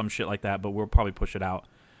May or some shit like that, but we'll probably push it out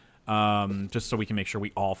just so we can make sure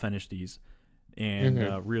we all finish these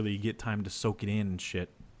and really get time to soak it in and shit.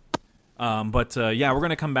 But we're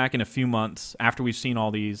gonna come back in a few months after we've seen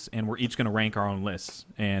all these, and we're each gonna rank our own lists,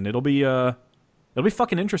 and it'll be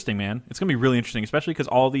fucking interesting, man. It's gonna be really interesting, especially because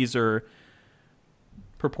all these are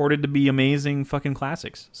purported to be amazing fucking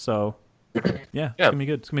classics. So, yeah, it's gonna be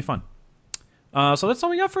good. It's gonna be fun. So that's all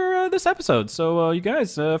we got for this episode. So you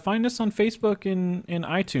guys find us on Facebook and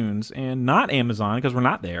iTunes, and not Amazon because we're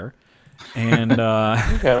not there. And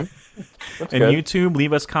and YouTube.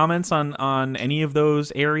 Leave us comments on any of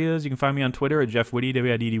those areas. You can find me on Twitter at Jeff Whitty,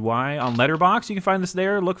 WIDDY. On Letterboxd, you can find us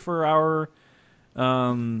there. Look for our.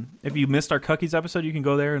 If you missed our Cookies episode, you can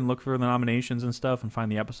go there and look for the nominations and stuff and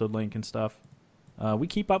find the episode link and stuff. We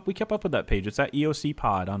kept up with that page. It's at EoC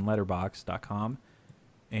Pod on letterboxd.com.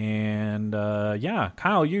 And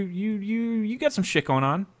Kyle, you got some shit going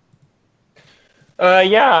on. I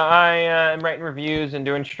am writing reviews and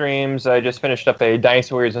doing streams. I just finished up a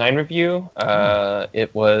Dynasty Warriors 9 review.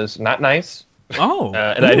 It was not nice. Oh,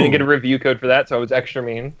 and I didn't get a review code for that, so I was extra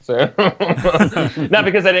mean. So not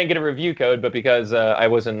because I didn't get a review code, but because I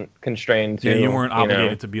wasn't constrained to. Yeah, you weren't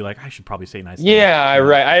obligated to be like, I should probably say nice things. Yeah,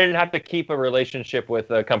 right. I didn't have to keep a relationship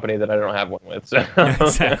with a company that I don't have one with. So. Yeah,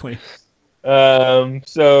 exactly.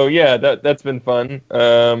 So yeah, that's been fun.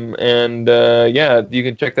 Yeah, you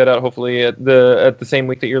can check that out hopefully at the same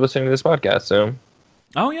week that you're listening to this podcast. So.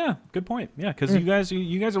 Oh yeah, good point. Yeah, because you guys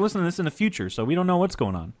are listening to this in the future, so we don't know what's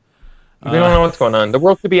going on. We don't know what's going on. The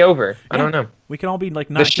world could be over. I don't know. We could all be like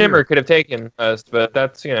not the shimmer here. could have taken us, but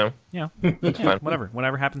that's Yeah, it's fine. Whatever.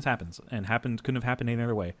 Whatever happens, happens, and couldn't have happened any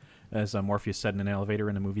other way, as Morpheus said in an elevator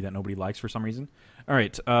in a movie that nobody likes for some reason. All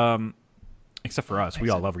right, except for us, we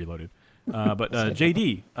all love Reloaded. But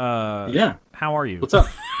JD, yeah, how are you? What's up?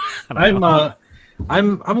 I'm a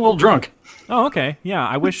little drunk. Oh, okay. Yeah,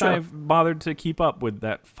 I wish I bothered to keep up with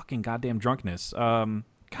that fucking goddamn drunkenness. God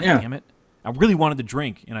damn it. I really wanted to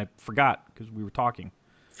drink, and I forgot because we were talking.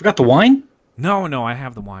 Forgot the wine? No, I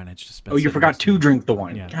have the wine. It's just been. Oh, you forgot to drink the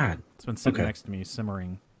wine. Yeah. God. It's been sitting next to me,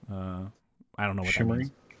 simmering. I don't know what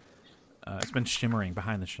shimmering? that means. It's been shimmering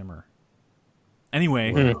behind the shimmer.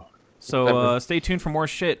 Anyway, so stay tuned for more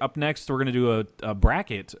shit. Up next, we're going to do a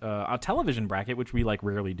bracket, a television bracket, which we like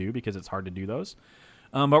rarely do because it's hard to do those.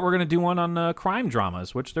 But we're going to do one on crime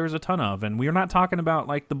dramas, which there's a ton of. And we're not talking about,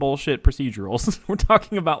 like, the bullshit procedurals. We're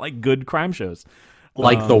talking about, like, good crime shows.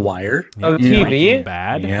 Like The Wire? Oh, TV? Breaking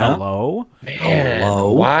Bad? Yeah. Hello? Man,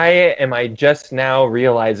 Hello? why am I just now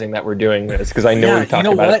realizing that we're doing this? Because I know we've talked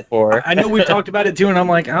about it before. I know we've talked about it, too, and I'm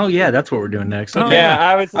like, oh, yeah, that's what we're doing next. Oh, Okay. Yeah,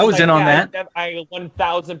 I was in on that. I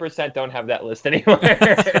 1,000% don't have that list anywhere.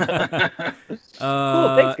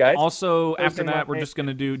 Cool, thanks, guys. Also, after that, we're just going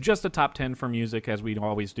to do just a top 10 for music, as we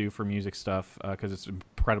always do for music stuff, because it's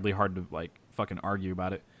incredibly hard to, like, fucking argue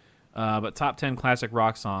about it. But top 10 classic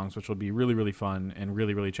rock songs, which will be really, really fun and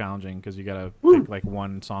really, really challenging, because you got to pick, like,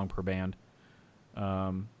 one song per band.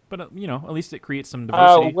 But, you know, at least it creates some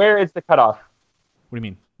diversity. Where is the cutoff? What do you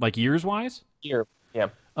mean? Like, years-wise? Year, yeah.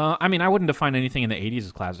 I mean, I wouldn't define anything in the 80s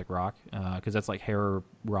as classic rock, because that's like hair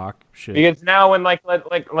rock shit. Because now, when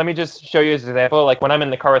let me just show you an example. Like when I'm in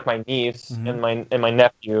the car with my niece and my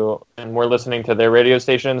nephew, and we're listening to their radio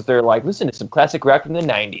stations, they're like, "Listen to some classic rock from the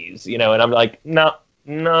 '90s," you know, and I'm like, "No,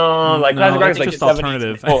 like classic rock is like just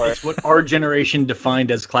alternative." It's what our generation defined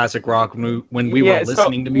as classic rock when we were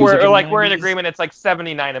listening to music. We're in agreement. It's like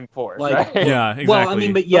 79 and 4. Like, right? Yeah, exactly. Well, I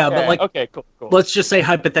mean, but like, okay, cool. Let's just say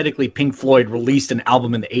hypothetically, Pink Floyd released an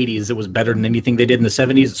album in the '80s that was better than anything they did in the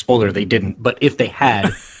 '70s. Spoiler, they didn't. But if they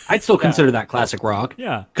had, I'd still consider that classic rock.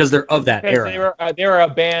 Yeah, because they're of that era. They were a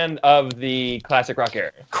band of the classic rock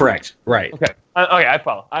era. Correct. Right. Okay. Okay, I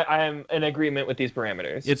follow. I am in agreement with these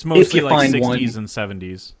parameters. It's mostly like 60s and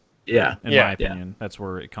 70s. Yeah. In my opinion, that's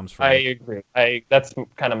where it comes from. I agree. That's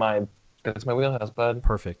kind of my wheelhouse, bud.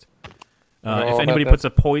 Perfect. If anybody puts a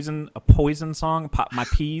poison song, Pop My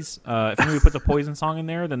Peas. If anybody puts a poison song in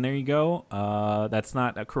there, then there you go. That's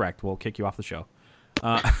not correct. We'll kick you off the show.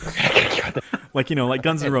 Like like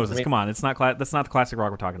Guns N' Roses. Come on, it's not. That's not the classic rock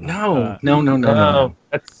we're talking about. No.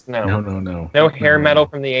 That's no. No hair metal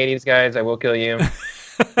from the '80s, guys. I will kill you.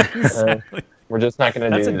 Exactly. We're just not going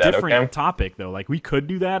to do that. That's a different topic, though. Like we could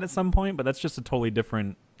do that at some point, but that's just a totally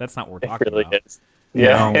different. That's not what we're talking about. Is.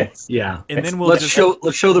 Yeah. No. Yeah. And then let's show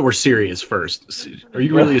that we're serious first. Are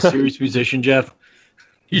you really a serious musician, Jeff?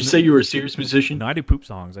 You say you were a serious musician? No, I do poop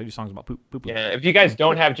songs. I do songs about poop. Yeah. If you guys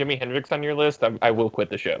don't have Jimi Hendrix on your list, I will quit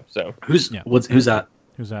the show. So who's that?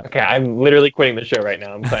 Who's that? Okay, I'm literally quitting the show right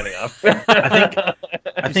now. I'm signing off.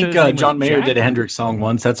 I think John Mayer did a Hendrix song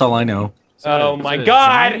once. That's all I know. Oh my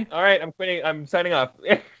God! Johnny? All right, I'm quitting. I'm signing off.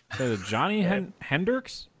 So Johnny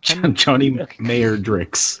Hendrix? Johnny Mayer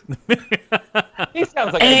Drix. He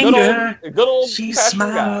sounds like a good old she Pastor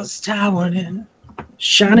smiles towering,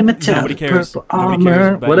 shiny metallic purple Nobody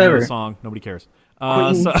armor, cares. whatever. The song. Nobody cares.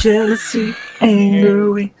 Jealousy,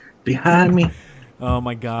 anger behind me. Oh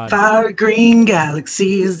my God. Fire green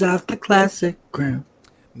galaxies off the classic ground.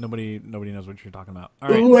 Nobody knows what you're talking about. All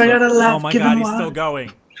right. Ooh, I got a laugh. Oh my God, he's still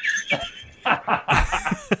going.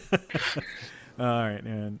 All right,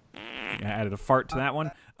 and I added a fart to that one.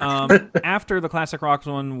 After the classic rock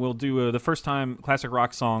one, we'll do the first time classic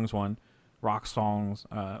rock songs one. Rock songs.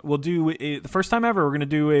 We'll do the first time ever. We're gonna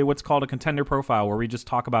do what's called a contender profile, where we just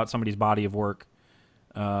talk about somebody's body of work,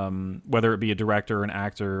 whether it be a director, an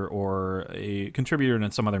actor, or a contributor in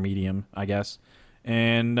some other medium, I guess.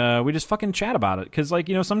 And we just fucking chat about it, because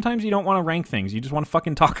sometimes you don't want to rank things, you just want to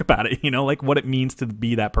fucking talk about it, like what it means to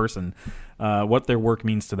be that person, what their work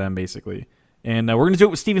means to them, basically. And we're gonna do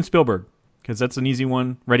it with Steven Spielberg, because that's an easy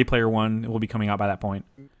one. Ready Player One will be coming out by that point.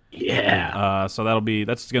 Yeah. So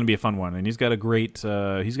that's gonna be a fun one, and he's got a great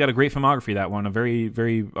filmography. That one, a very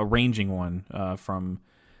very arranging one, from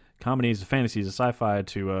comedies to fantasies to sci-fi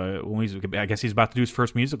to I guess he's about to do his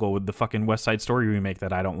first musical with the fucking West Side Story remake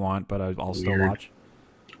that I don't want, but I'll still watch.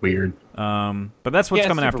 Weird. But that's what's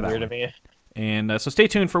coming after that. Weird to me. And so stay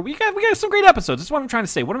tuned for we got some great episodes. That's what I'm trying to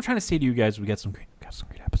say. What I'm trying to say to you guys, we got some great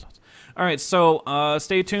episodes. All right, so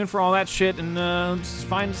stay tuned for all that shit, and just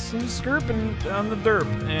find some skirp and on the derp,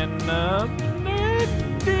 and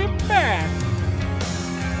get back.